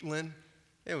in Wheatland.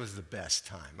 It was the best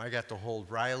time. I got to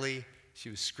hold Riley. She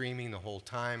was screaming the whole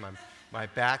time. My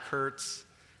back hurts.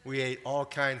 We ate all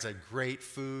kinds of great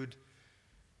food.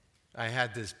 I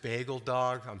had this bagel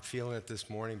dog. I'm feeling it this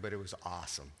morning, but it was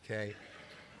awesome, okay?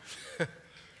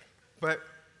 But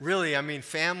really, I mean,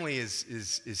 family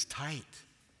is tight.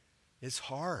 It's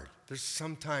hard. There's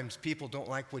sometimes people don't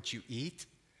like what you eat.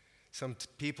 Some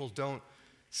people don't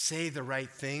say the right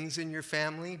things in your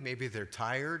family. Maybe they're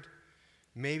tired.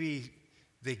 Maybe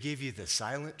they give you the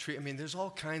silent treatment. I mean, there's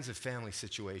all kinds of family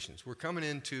situations. We're coming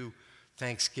into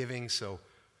Thanksgiving, so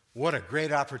what a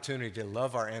great opportunity to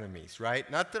love our enemies, right?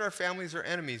 Not that our families are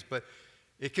enemies, but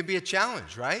it can be a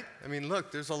challenge, right? I mean,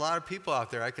 look, there's a lot of people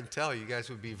out there. I can tell you guys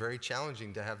would be very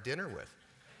challenging to have dinner with.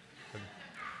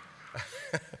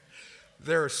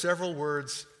 There are several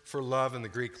words for love in the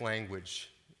Greek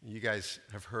language. You guys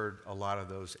have heard a lot of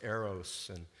those, eros,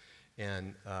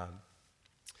 and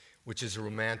which is a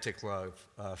romantic love,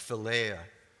 philia,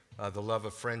 the love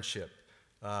of friendship.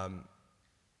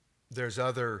 There's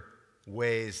other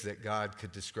ways that God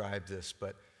could describe this,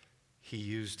 but he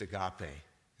used agape.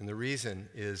 And the reason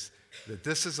is that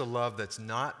this is a love that's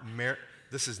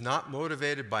this is not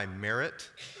motivated by merit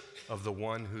of the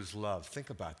one who's loved. Think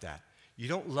about that. You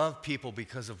don't love people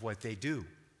because of what they do.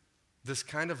 This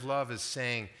kind of love is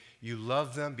saying you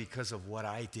love them because of what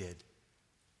I did,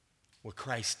 what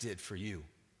Christ did for you.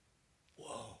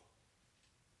 Whoa,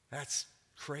 that's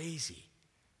crazy.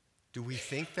 Do we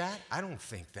think that? I don't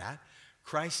think that.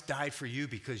 Christ died for you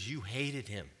because you hated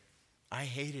him. I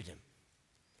hated him.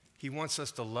 He wants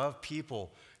us to love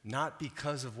people not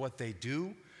because of what they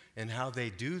do and how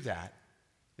they do that.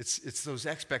 It's those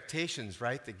expectations,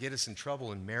 right, that get us in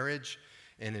trouble in marriage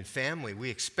and in family.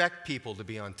 We expect people to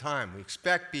be on time. We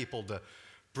expect people to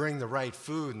bring the right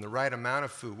food and the right amount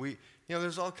of food.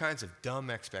 There's all kinds of dumb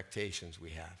expectations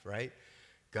we have, right?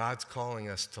 God's calling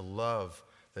us to love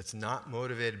that's not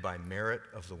motivated by merit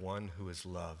of the one who is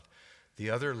loved. The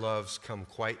other loves come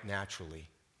quite naturally,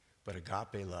 but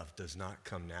agape love does not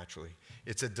come naturally.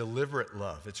 It's a deliberate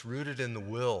love. It's rooted in the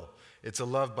will. It's a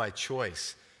love by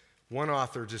choice. One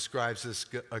author describes this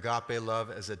agape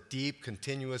love as a deep,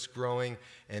 continuous, growing,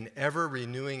 and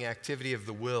ever-renewing activity of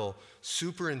the will,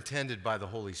 superintended by the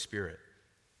Holy Spirit.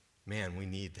 Man, we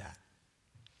need that.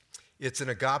 It's an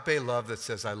agape love that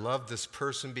says, I love this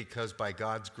person because by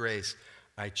God's grace,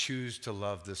 I choose to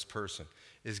love this person.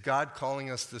 Is God calling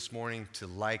us this morning to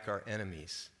like our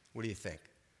enemies? What do you think?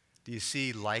 Do you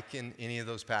see like in any of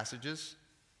those passages?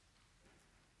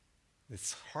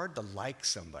 It's hard to like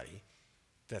somebody.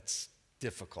 That's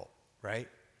difficult, right?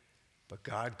 But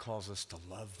God calls us to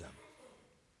love them,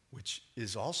 which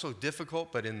is also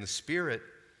difficult, but in the Spirit,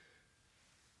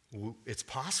 it's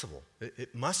possible.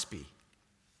 It must be.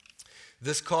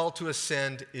 This call to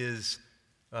ascend is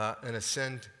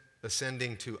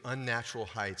ascending to unnatural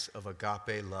heights of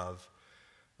agape love.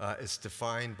 It's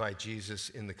defined by Jesus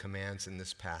in the commands in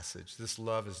this passage. This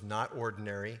love is not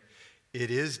ordinary. It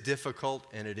is difficult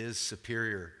and it is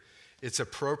superior. It's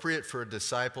appropriate for a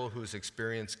disciple who's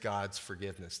experienced God's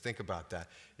forgiveness. Think about that.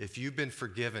 If you've been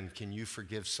forgiven, can you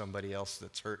forgive somebody else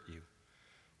that's hurt you?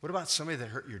 What about somebody that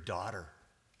hurt your daughter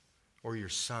or your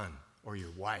son or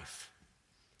your wife?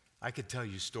 I could tell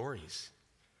you stories.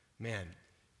 Man,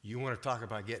 you want to talk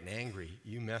about getting angry,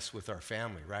 you mess with our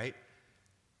family, right?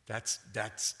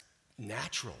 That's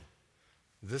natural.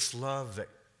 This love that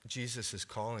Jesus is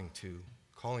calling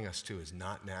us to is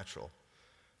not natural.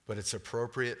 But it's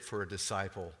appropriate for a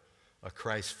disciple, a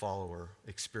Christ follower,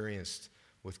 experienced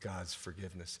with God's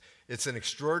forgiveness. It's an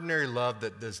extraordinary love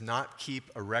that does not keep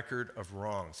a record of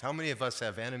wrongs. How many of us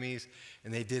have enemies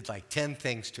and they did like 10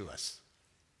 things to us,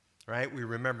 right? We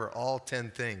remember all 10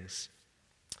 things.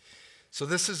 So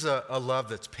this is a love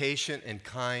that's patient and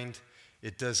kind.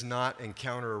 It does not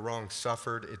encounter a wrong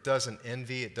suffered. It doesn't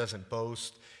envy. It doesn't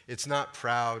boast. It's not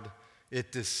proud.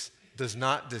 It does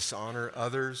not dishonor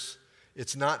others.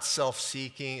 It's not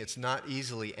self-seeking. It's not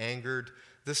easily angered.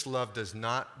 This love does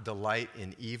not delight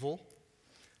in evil,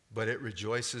 but it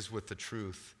rejoices with the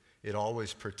truth. It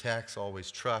always protects, always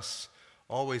trusts,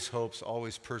 always hopes,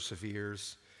 always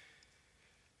perseveres.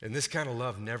 And this kind of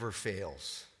love never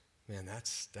fails. Man,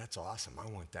 that's awesome. I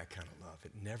want that kind of love.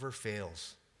 It never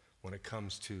fails when it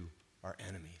comes to our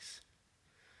enemies.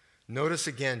 Notice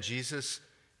again, Jesus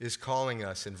is calling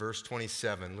us in verse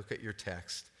 27. Look at your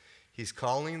text. He's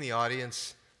calling the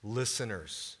audience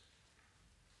listeners.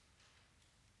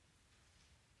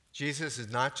 Jesus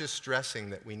is not just stressing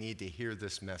that we need to hear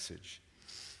this message.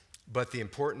 but the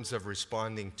importance of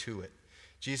responding to it.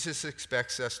 Jesus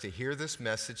expects us to hear this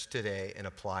message today and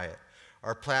apply it.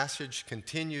 Our passage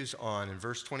continues on in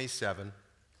verse 27.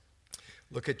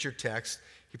 Look at your text.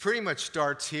 He pretty much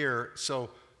starts here. So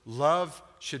love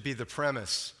should be the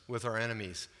premise with our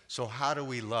enemies. So how do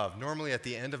we love? Normally at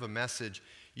the end of a message,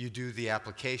 you do the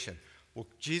application. Well,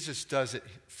 Jesus does it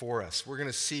for us. We're going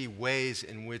to see ways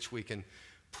in which we can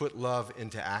put love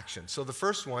into action. So the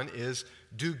first one is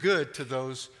do good to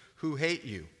those who hate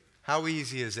you. How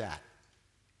easy is that?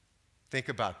 Think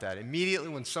about that. Immediately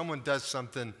when someone does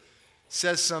something,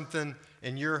 says something,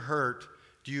 and you're hurt,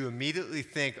 do you immediately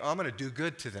think, oh, I'm going to do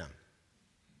good to them?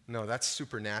 No, that's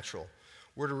supernatural.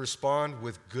 We're to respond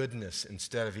with goodness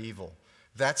instead of evil.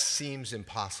 That seems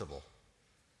impossible.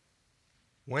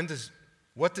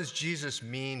 What does Jesus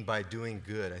mean by doing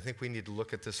good? I think we need to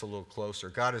look at this a little closer.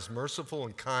 God is merciful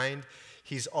and kind.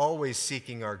 He's always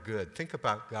seeking our good. Think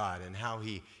about God and how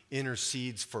he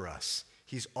intercedes for us.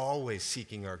 He's always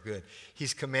seeking our good.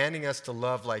 He's commanding us to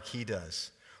love like he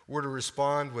does. We're to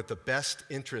respond with the best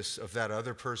interests of that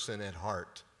other person at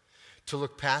heart, to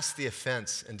look past the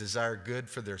offense and desire good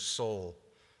for their soul.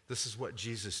 This is what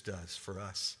Jesus does for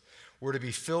us. We're to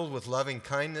be filled with loving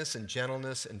kindness and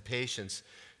gentleness and patience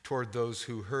toward those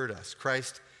who hurt us.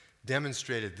 Christ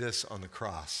demonstrated this on the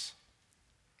cross,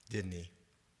 didn't he?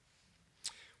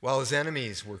 While his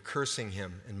enemies were cursing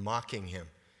him and mocking him,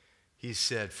 he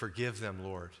said, "Forgive them,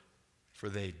 Lord, for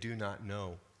they do not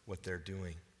know what they're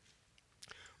doing."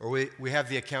 Or we have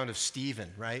the account of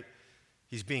Stephen, right?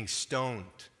 He's being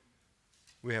stoned.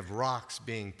 We have rocks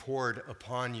being poured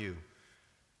upon you.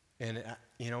 And,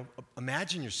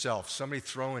 imagine yourself, somebody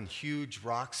throwing huge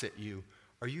rocks at you.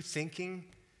 Are you thinking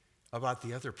about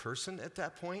the other person at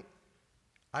that point?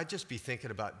 I'd just be thinking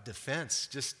about defense.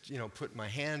 Just, put my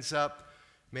hands up,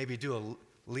 maybe do a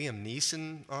Liam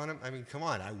Neeson on him. I mean, come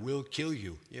on, I will kill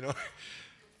you,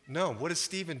 No, what does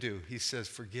Stephen do? He says,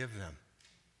 "Forgive them,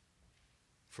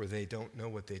 for they don't know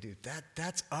what they do."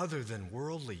 That's other than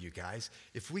worldly, you guys.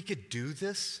 If we could do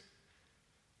this,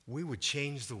 we would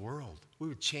change the world. We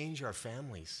would change our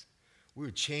families. We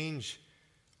would change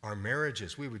our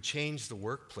marriages. We would change the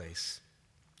workplace.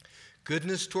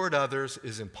 Goodness toward others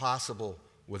is impossible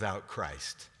without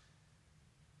Christ.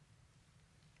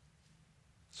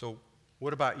 So,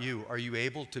 what about you? Are you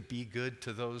able to be good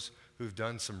to those who've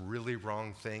done some really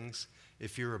wrong things?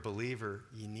 If you're a believer,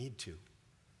 you need to.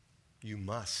 You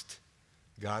must.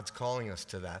 God's calling us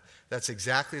to that. That's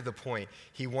exactly the point.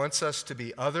 He wants us to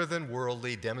be other than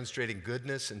worldly, demonstrating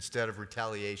goodness instead of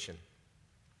retaliation.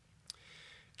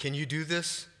 Can you do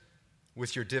this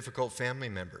with your difficult family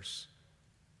members?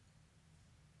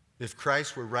 If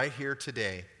Christ were right here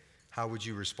today, how would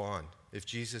you respond? If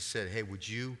Jesus said, "Hey, would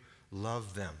you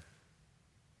love them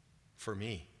for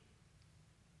me?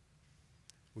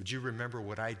 Would you remember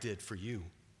what I did for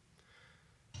you?"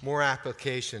 More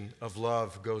application of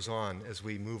love goes on as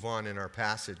we move on in our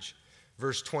passage.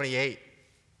 Verse 28.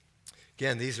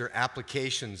 Again, these are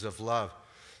applications of love.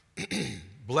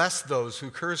 Bless those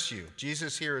who curse you.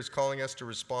 Jesus here is calling us to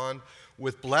respond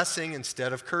with blessing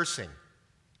instead of cursing.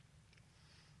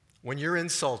 When you're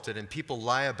insulted and people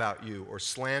lie about you or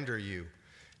slander you,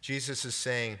 Jesus is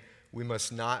saying we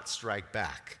must not strike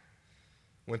back.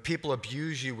 When people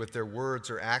abuse you with their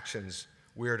words or actions,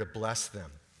 we are to bless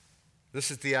them. This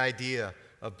is the idea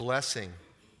of blessing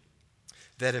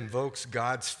that invokes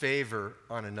God's favor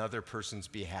on another person's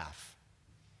behalf.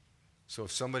 So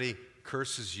if somebody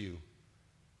curses you,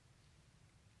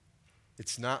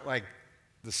 it's not like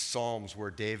the Psalms where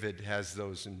David has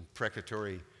those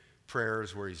imprecatory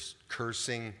prayers where he's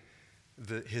cursing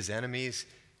his enemies.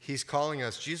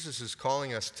 Jesus is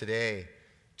calling us today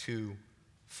to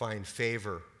find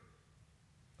favor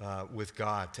with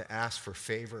God, to ask for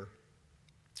favor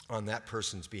on that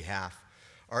person's behalf.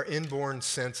 Our inborn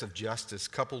sense of justice,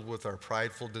 coupled with our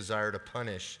prideful desire to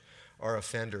punish our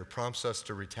offender, prompts us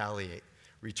to retaliate,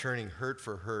 returning hurt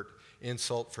for hurt,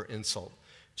 insult for insult.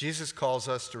 Jesus calls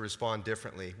us to respond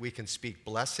differently. We can speak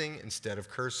blessing instead of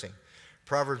cursing.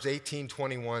 Proverbs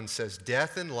 18:21 says,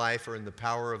 "Death and life are in the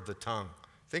power of the tongue."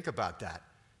 Think about that.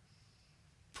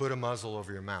 Put a muzzle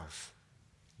over your mouth.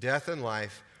 Death and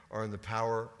life are in the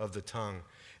power of the tongue,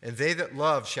 and they that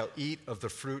love shall eat of the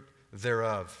fruit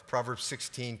thereof. Proverbs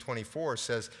 16:24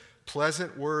 says,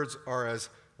 "Pleasant words are as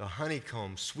the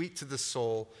honeycomb, sweet to the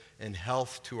soul and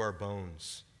health to our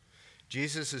bones."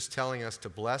 Jesus is telling us to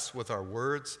bless with our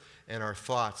words and our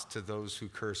thoughts to those who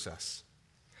curse us.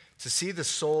 To see the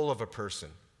soul of a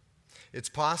person. It's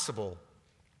possible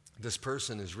this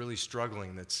person is really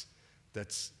struggling,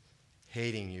 that's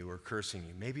hating you or cursing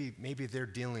you. Maybe they're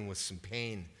dealing with some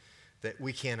pain that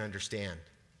we can't understand.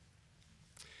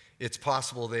 It's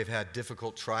possible they've had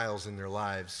difficult trials in their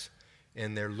lives,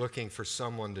 and they're looking for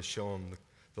someone to show them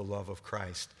the love of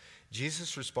Christ.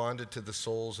 Jesus responded to the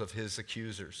souls of his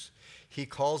accusers. He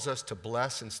calls us to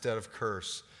bless instead of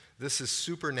curse. This is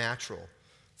supernatural.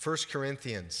 1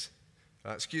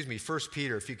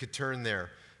 Peter, if you could turn there.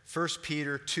 1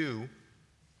 Peter 2,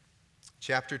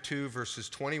 chapter 2, verses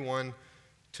 21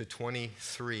 to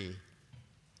 23.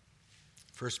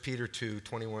 1 Peter 2,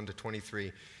 21 to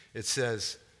 23. It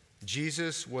says,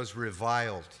 Jesus was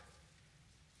reviled,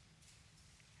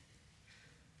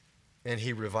 and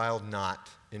he reviled not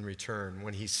in return.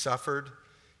 When he suffered,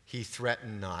 he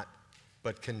threatened not,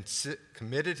 but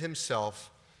committed himself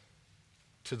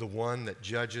to the one that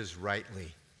judges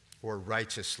rightly or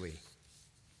righteously.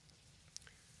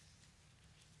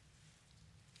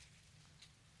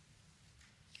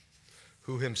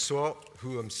 Who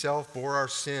himself bore our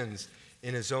sins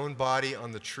in his own body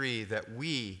on the tree, that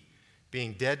we,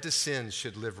 being dead to sins,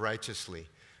 should live righteously.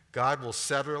 God will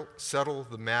settle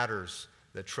the matters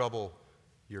that trouble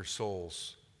your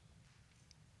souls.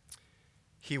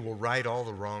 He will right all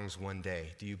the wrongs one day.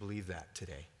 Do you believe that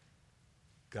today?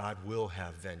 God will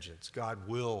have vengeance. God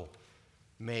will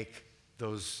make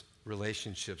those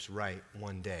relationships right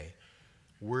one day.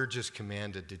 We're just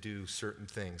commanded to do certain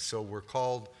things. So we're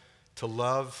called to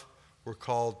love. We're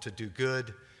called to do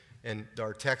good. And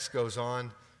our text goes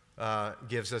on,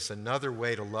 gives us another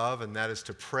way to love, and that is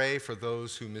to pray for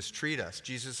those who mistreat us.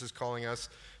 Jesus is calling us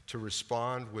to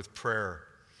respond with prayer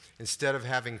instead of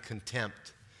having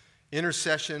contempt.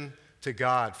 Intercession to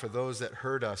God for those that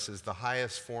hurt us is the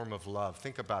highest form of love.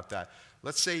 Think about that.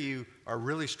 Let's say you are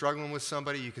really struggling with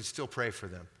somebody, you can still pray for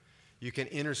them. You can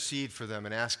intercede for them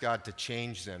and ask God to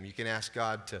change them. You can ask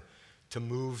God to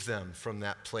move them from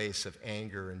that place of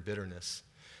anger and bitterness.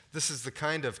 This is the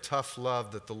kind of tough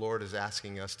love that the Lord is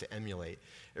asking us to emulate.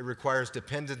 It requires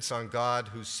dependence on God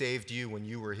who saved you when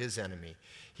you were his enemy.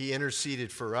 He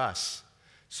interceded for us,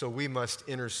 so we must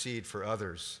intercede for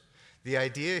others. The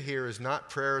idea here is not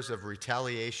prayers of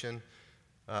retaliation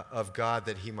of God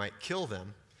that he might kill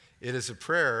them. It is a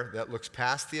prayer that looks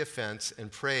past the offense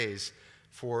and prays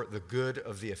for the good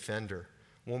of the offender.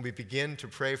 When we begin to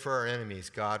pray for our enemies,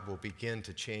 God will begin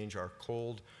to change our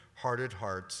cold-hearted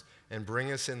hearts and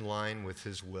bring us in line with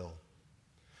his will.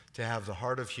 To have the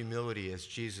heart of humility as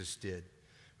Jesus did,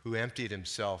 who emptied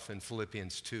himself in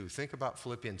Philippians 2. Think about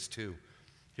Philippians 2.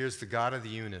 Here's the God of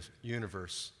the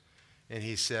universe, and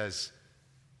he says,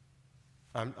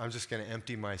 I'm just going to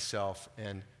empty myself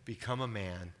and become a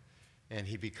man, and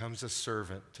he becomes a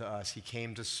servant to us. He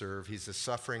came to serve. He's a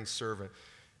suffering servant.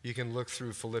 You can look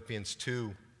through Philippians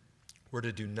 2. We're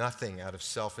to do nothing out of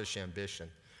selfish ambition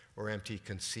or empty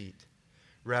conceit.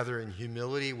 Rather, in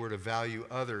humility, we're to value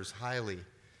others highly,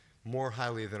 more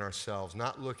highly than ourselves,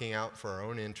 not looking out for our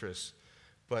own interests,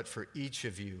 but for each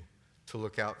of you to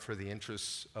look out for the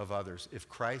interests of others. If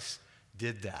Christ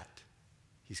did that,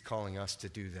 he's calling us to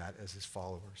do that as his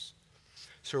followers.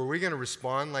 So are we going to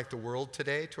respond like the world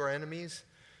today to our enemies?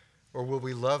 Or will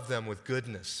we love them with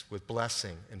goodness, with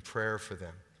blessing and prayer for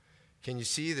them? Can you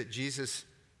see that Jesus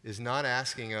is not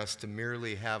asking us to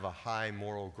merely have a high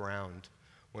moral ground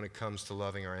when it comes to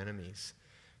loving our enemies,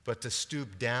 but to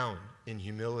stoop down in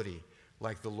humility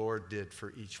like the Lord did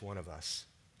for each one of us?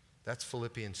 That's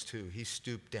Philippians 2. He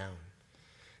stooped down.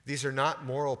 These are not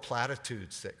moral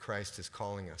platitudes that Christ is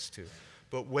calling us to,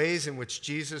 but ways in which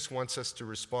Jesus wants us to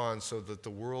respond so that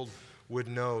the world would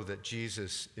know that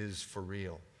Jesus is for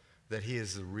real, that he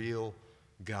is the real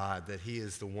God, that he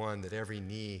is the one that every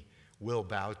knee will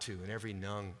bow to and every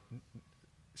knee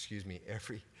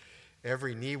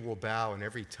will bow and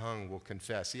every tongue will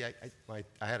confess. See, I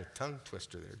had a tongue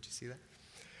twister there. Did you see that?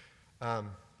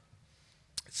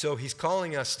 So he's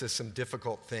calling us to some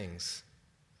difficult things.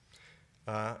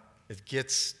 It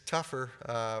gets tougher.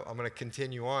 I'm going to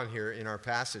continue on here in our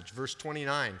passage. Verse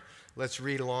 29, let's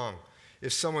read along.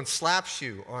 If someone slaps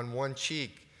you on one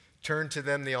cheek, turn to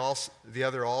them the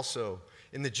other also.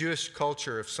 In the Jewish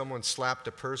culture, if someone slapped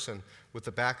a person with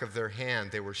the back of their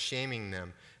hand, they were shaming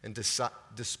them and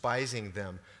despising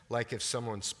them, like if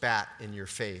someone spat in your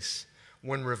face.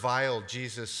 When reviled,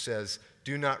 Jesus says,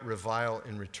 do not revile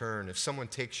in return. If someone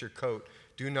takes your coat,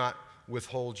 do not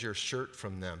withhold your shirt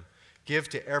from them. Give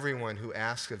to everyone who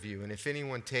asks of you, and if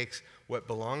anyone takes what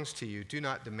belongs to you, do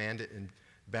not demand it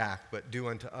back, but do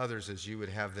unto others as you would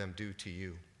have them do to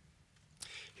you.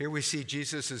 Here we see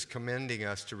Jesus is commending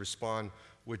us to respond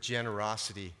with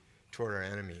generosity toward our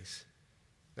enemies.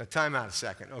 Now, time out a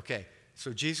second. Okay,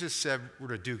 so Jesus said we're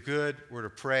to do good, we're to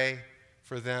pray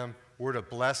for them, we're to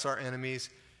bless our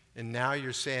enemies, and now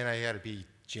you're saying I got to be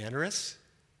generous?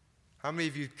 How many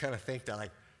of you kind of think that,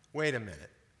 like, wait a minute,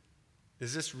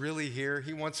 is this really here?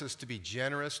 He wants us to be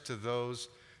generous to those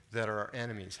that are our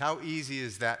enemies. How easy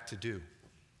is that to do?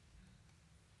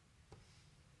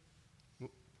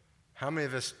 How many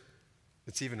of us,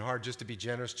 it's even hard just to be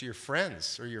generous to your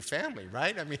friends or your family,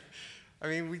 right? I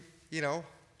mean,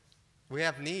 we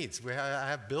have needs. I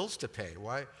have bills to pay.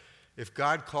 Why? If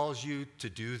God calls you to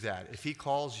do that, if he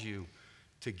calls you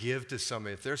to give to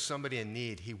somebody, if there's somebody in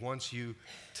need, he wants you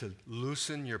to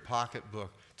loosen your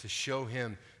pocketbook to show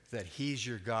him that he's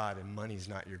your God and money's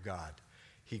not your God.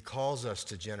 He calls us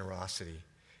to generosity.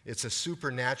 It's a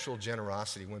supernatural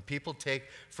generosity. When people take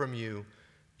from you,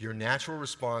 your natural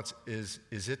response is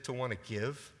it to want to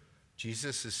give?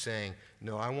 Jesus is saying,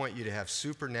 no, I want you to have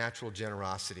supernatural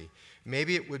generosity.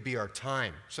 Maybe it would be our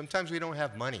time. Sometimes we don't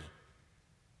have money.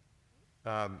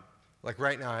 Like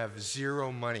right now, I have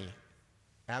zero money,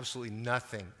 absolutely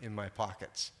nothing in my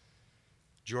pockets.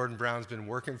 Jordan Brown's been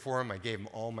working for him. I gave him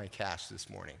all my cash this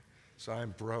morning. So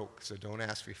I'm broke, so don't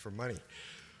ask me for money.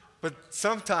 But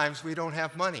sometimes we don't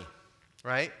have money,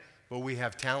 right? But we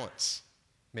have talents.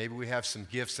 Maybe we have some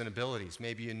gifts and abilities.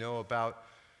 Maybe you know about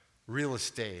real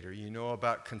estate, or you know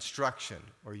about construction,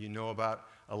 or you know about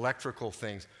electrical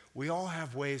things. We all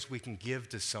have ways we can give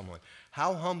to someone.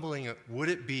 How humbling would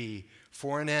it be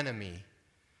for an enemy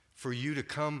for you to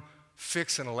come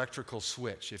fix an electrical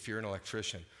switch if you're an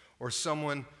electrician, or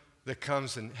someone that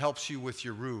comes and helps you with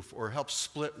your roof, or helps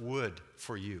split wood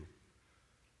for you?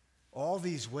 All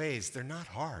these ways, they're not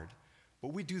hard,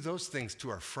 but we do those things to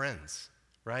our friends,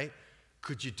 right?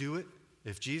 Could you do it?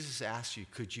 If Jesus asked you,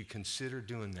 could you consider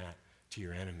doing that to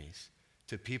your enemies,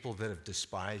 to people that have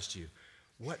despised you?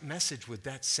 What message would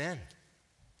that send?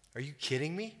 Are you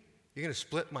kidding me? You're going to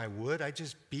split my wood? I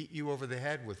just beat you over the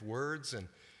head with words, and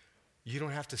you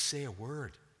don't have to say a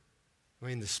word. I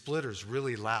mean, the splitter's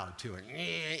really loud, too.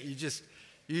 And you just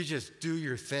do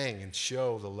your thing and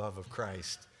show the love of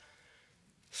Christ.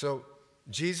 So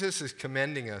Jesus is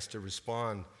commending us to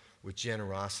respond with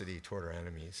generosity toward our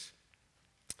enemies.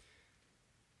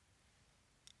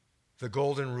 The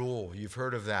golden rule, you've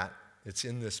heard of that. It's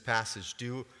in this passage.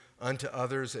 Do unto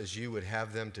others as you would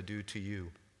have them to do to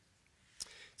you.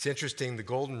 It's interesting, the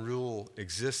golden rule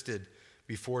existed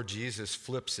before Jesus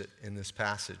flips it in this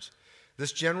passage.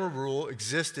 This general rule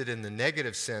existed in the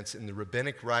negative sense in the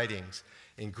rabbinic writings,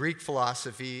 in Greek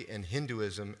philosophy and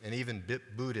Hinduism, and even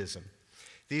Buddhism.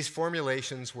 These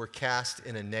formulations were cast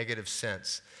in a negative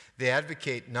sense. They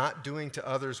advocate not doing to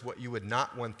others what you would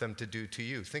not want them to do to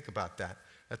you. Think about that.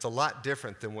 That's a lot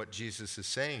different than what Jesus is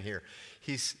saying here.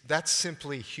 That's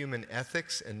simply human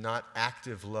ethics and not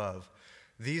active love.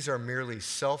 These are merely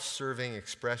self-serving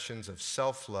expressions of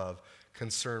self-love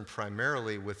concerned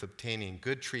primarily with obtaining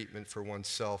good treatment for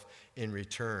oneself in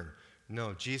return.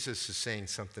 No, Jesus is saying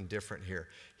something different here.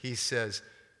 He says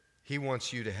he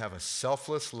wants you to have a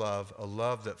selfless love, a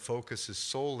love that focuses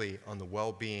solely on the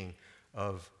well-being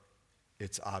of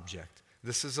its object.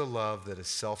 This is a love that is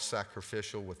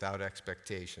self-sacrificial without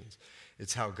expectations.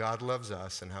 It's how God loves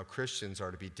us and how Christians are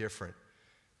to be different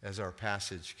as our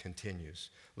passage continues.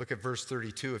 Look at verse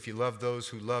 32. If you love those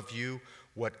who love you,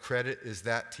 what credit is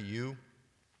that to you?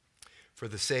 For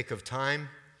the sake of time,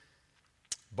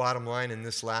 bottom line in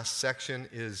this last section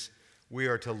is we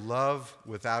are to love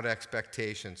without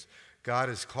expectations. God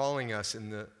is calling us in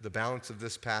the balance of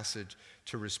this passage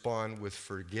to respond with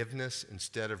forgiveness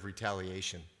instead of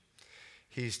retaliation.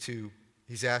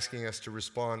 He's asking us to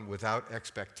respond without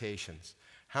expectations.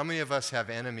 How many of us have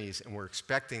enemies and we're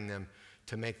expecting them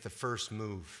to make the first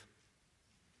move?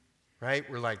 Right?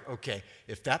 We're like, okay,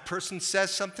 if that person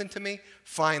says something to me,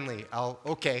 finally, I'll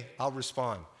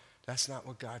respond. That's not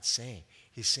what God's saying.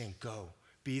 He's saying, go,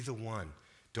 be the one.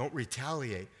 Don't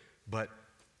retaliate, but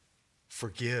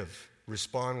forgive.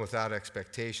 Respond without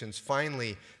expectations.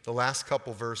 Finally, the last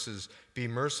couple verses, be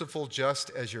merciful just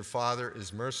as your Father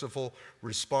is merciful.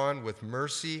 Respond with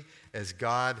mercy as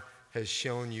God has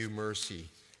shown you mercy.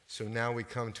 So now we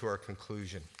come to our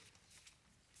conclusion.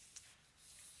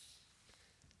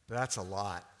 That's a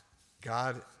lot.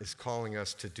 God is calling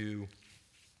us to do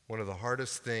one of the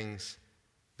hardest things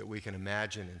that we can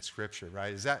imagine in Scripture,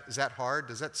 right? Is that hard?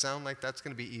 Does that sound like that's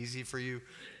going to be easy for you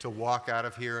to walk out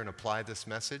of here and apply this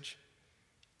message?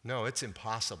 No, it's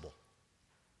impossible.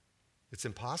 It's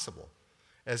impossible.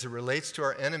 As it relates to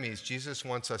our enemies, Jesus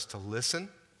wants us to listen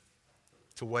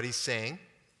to what he's saying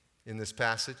in this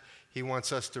passage. He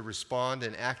wants us to respond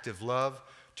in active love,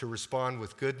 to respond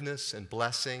with goodness and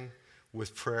blessing,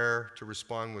 with prayer, to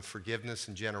respond with forgiveness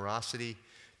and generosity,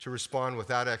 to respond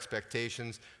without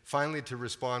expectations, finally to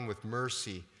respond with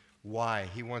mercy Why?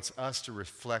 He wants us to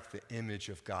reflect the image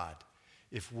of God.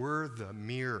 If we're the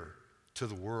mirror to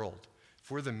the world, if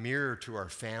we're the mirror to our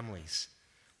families,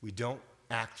 we don't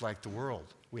act like the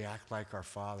world. We act like our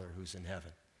Father who's in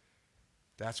heaven.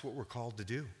 That's what we're called to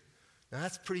do. Now,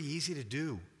 that's pretty easy to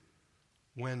do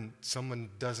when someone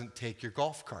doesn't take your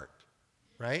golf cart,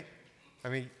 right? I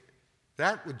mean,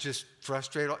 that would just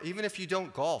frustrate, even if you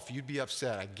don't golf, you'd be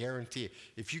upset, I guarantee it.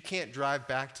 If you can't drive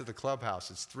back to the clubhouse,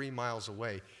 it's 3 miles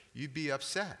away, you'd be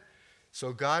upset.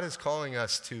 So God is calling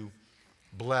us to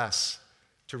bless,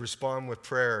 to respond with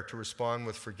prayer, to respond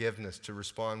with forgiveness, to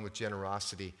respond with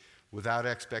generosity, without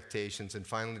expectations, and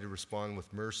finally to respond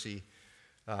with mercy,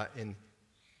 and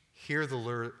hear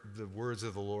the words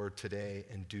of the Lord today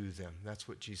and do them. That's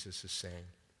what Jesus is saying.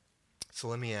 So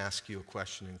let me ask you a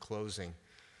question in closing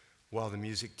while the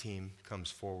music team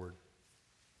comes forward.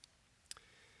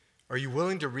 Are you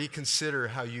willing to reconsider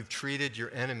how you've treated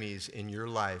your enemies in your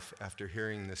life after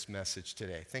hearing this message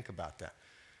today? Think about that.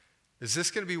 Is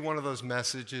this going to be one of those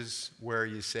messages where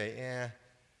you say,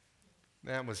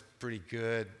 that was pretty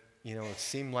good. You know, it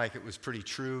seemed like it was pretty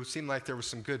true. It seemed like there were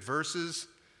some good verses,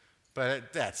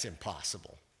 but that's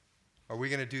impossible. Are we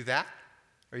going to do that?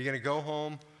 Are you going to go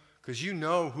home? Because you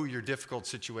know who your difficult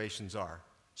situations are.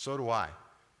 So do I.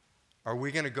 Are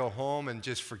we going to go home and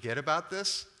just forget about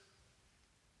this?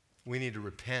 We need to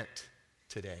repent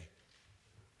today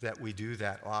that we do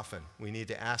that often. We need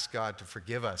to ask God to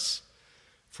forgive us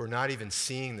for not even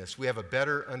seeing this. We have a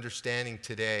better understanding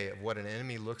today of what an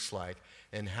enemy looks like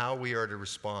and how we are to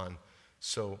respond.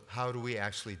 So how do we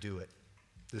actually do it?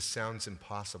 This sounds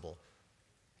impossible.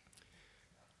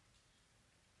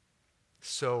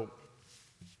 So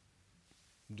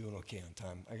I'm doing okay on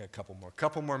time. I got a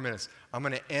couple more minutes. I'm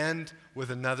going to end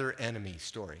with another enemy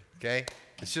story, okay?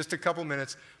 It's just a couple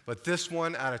minutes, but this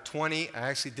one out of 20, I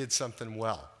actually did something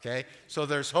well, okay? So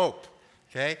there's hope,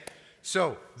 okay?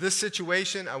 So this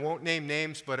situation, I won't name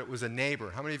names, but it was a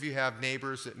neighbor. How many of you have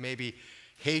neighbors that maybe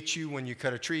hate you when you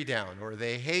cut a tree down, or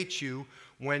they hate you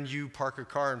when you park a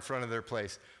car in front of their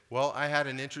place? Well, I had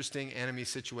an interesting enemy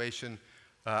situation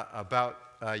about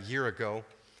a year ago.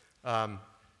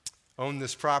 Owned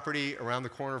this property around the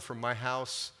corner from my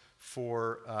house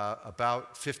for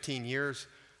about 15 years.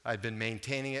 I'd been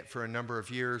maintaining it for a number of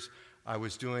years. I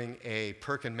was doing a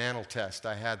Perkin-Mantle test.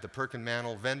 I had the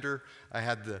Perkin-Mantle vendor, I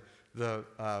had the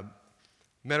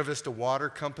Metavista Water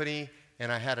Company,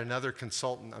 and I had another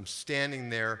consultant. I'm standing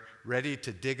there ready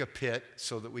to dig a pit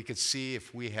so that we could see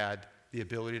if we had the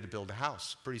ability to build a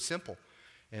house. Pretty simple.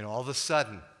 And all of a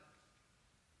sudden,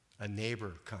 a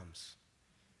neighbor comes.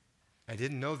 I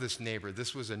didn't know this neighbor.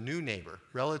 This was a new neighbor,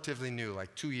 relatively new,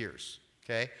 like 2 years,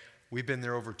 okay? We've been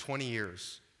there over 20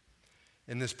 years.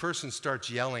 And this person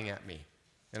starts yelling at me.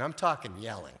 And I'm talking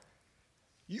yelling.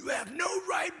 You have no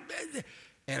right.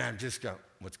 And I'm just going,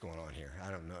 what's going on here? I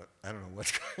don't know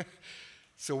what's going on.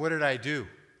 So what did I do?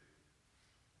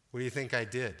 What do you think I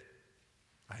did?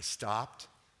 I stopped,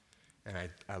 and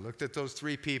I looked at those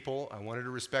 3 people. I wanted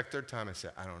to respect their time. I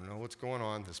said, I don't know what's going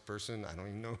on. This person, I don't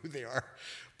even know who they are,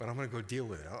 but I'm going to go deal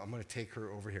with it. I'm going to take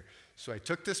her over here. So I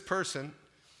took this person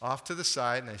off to the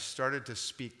side, and I started to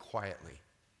speak quietly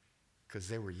because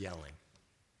they were yelling.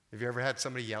 Have you ever had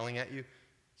somebody yelling at you?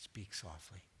 Speak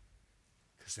softly,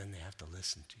 because then they have to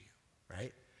listen to you,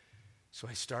 right? So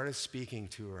I started speaking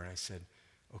to her, and I said,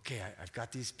 okay, I've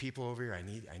got these people over here.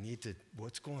 I need to,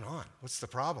 what's going on? What's the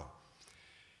problem?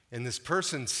 And this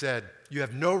person said, you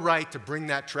have no right to bring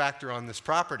that tractor on this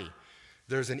property.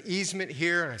 There's an easement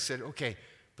here. And I said, okay,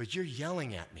 but you're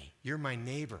yelling at me. You're my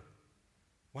neighbor.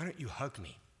 Why don't you hug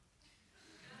me?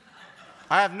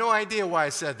 I have no idea why I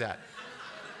said that.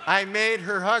 I made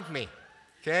her hug me,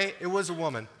 okay? It was a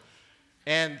woman,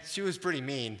 and she was pretty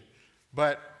mean,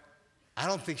 but I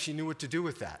don't think she knew what to do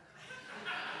with that.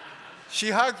 She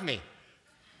hugged me.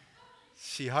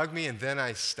 She hugged me, and then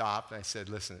I stopped, and I said,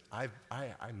 listen, I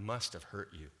must have hurt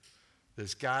you.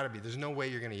 There's no way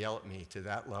you're going to yell at me to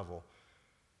that level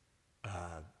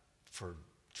for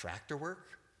tractor work?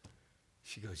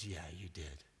 She goes, yeah, you did.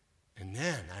 And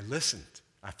then I listened.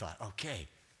 I thought, okay,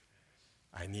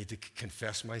 I need to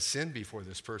confess my sin before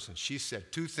this person. She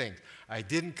said 2 things. I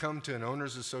didn't come to an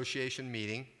owners association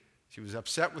meeting. She was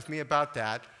upset with me about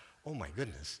that. Oh, my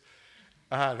goodness.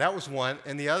 That was one.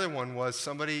 And the other one was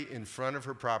somebody in front of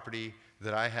her property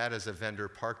that I had as a vendor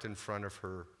parked in front of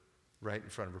her, right in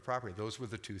front of her property. Those were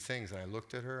the 2 things. And I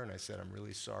looked at her and I said, I'm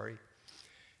really sorry,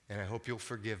 and I hope you'll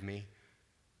forgive me.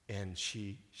 And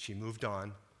she moved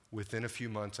on. Within a few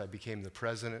months, I became the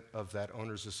president of that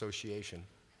owners association.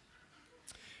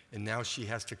 And now she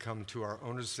has to come to our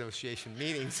owners association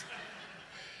meetings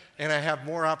And I have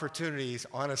more opportunities,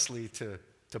 honestly, to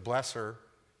bless her.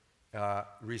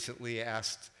 Recently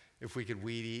asked if we could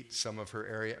weed eat some of her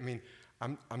area. I mean,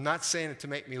 I'm not saying it to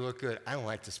make me look good. I don't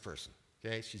like this person,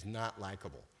 okay? She's not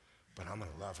likable, but I'm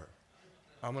going to love her.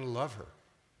 I'm going to love her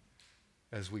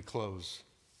as we close.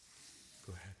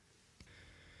 Go ahead.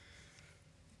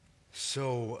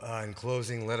 So, in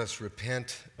closing, let us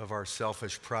repent of our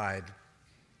selfish pride.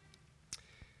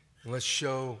 And let's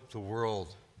show the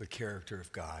world the character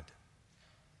of God.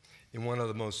 In one of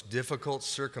the most difficult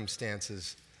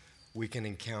circumstances we can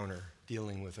encounter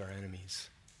dealing with our enemies.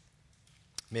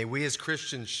 May we as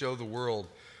Christians show the world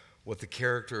what the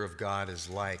character of God is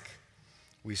like.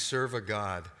 We serve a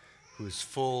God who is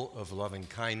full of loving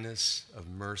kindness, of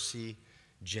mercy,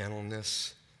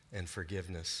 gentleness, and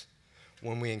forgiveness.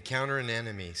 When we encounter an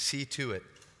enemy, see to it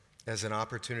as an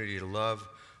opportunity to love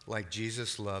like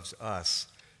Jesus loves us,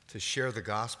 to share the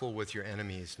gospel with your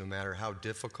enemies, no matter how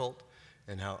difficult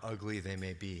and how ugly they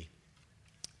may be.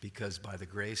 Because by the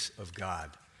grace of God,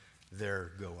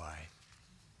 there go I.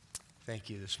 Thank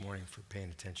you this morning for paying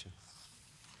attention.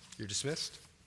 You're dismissed.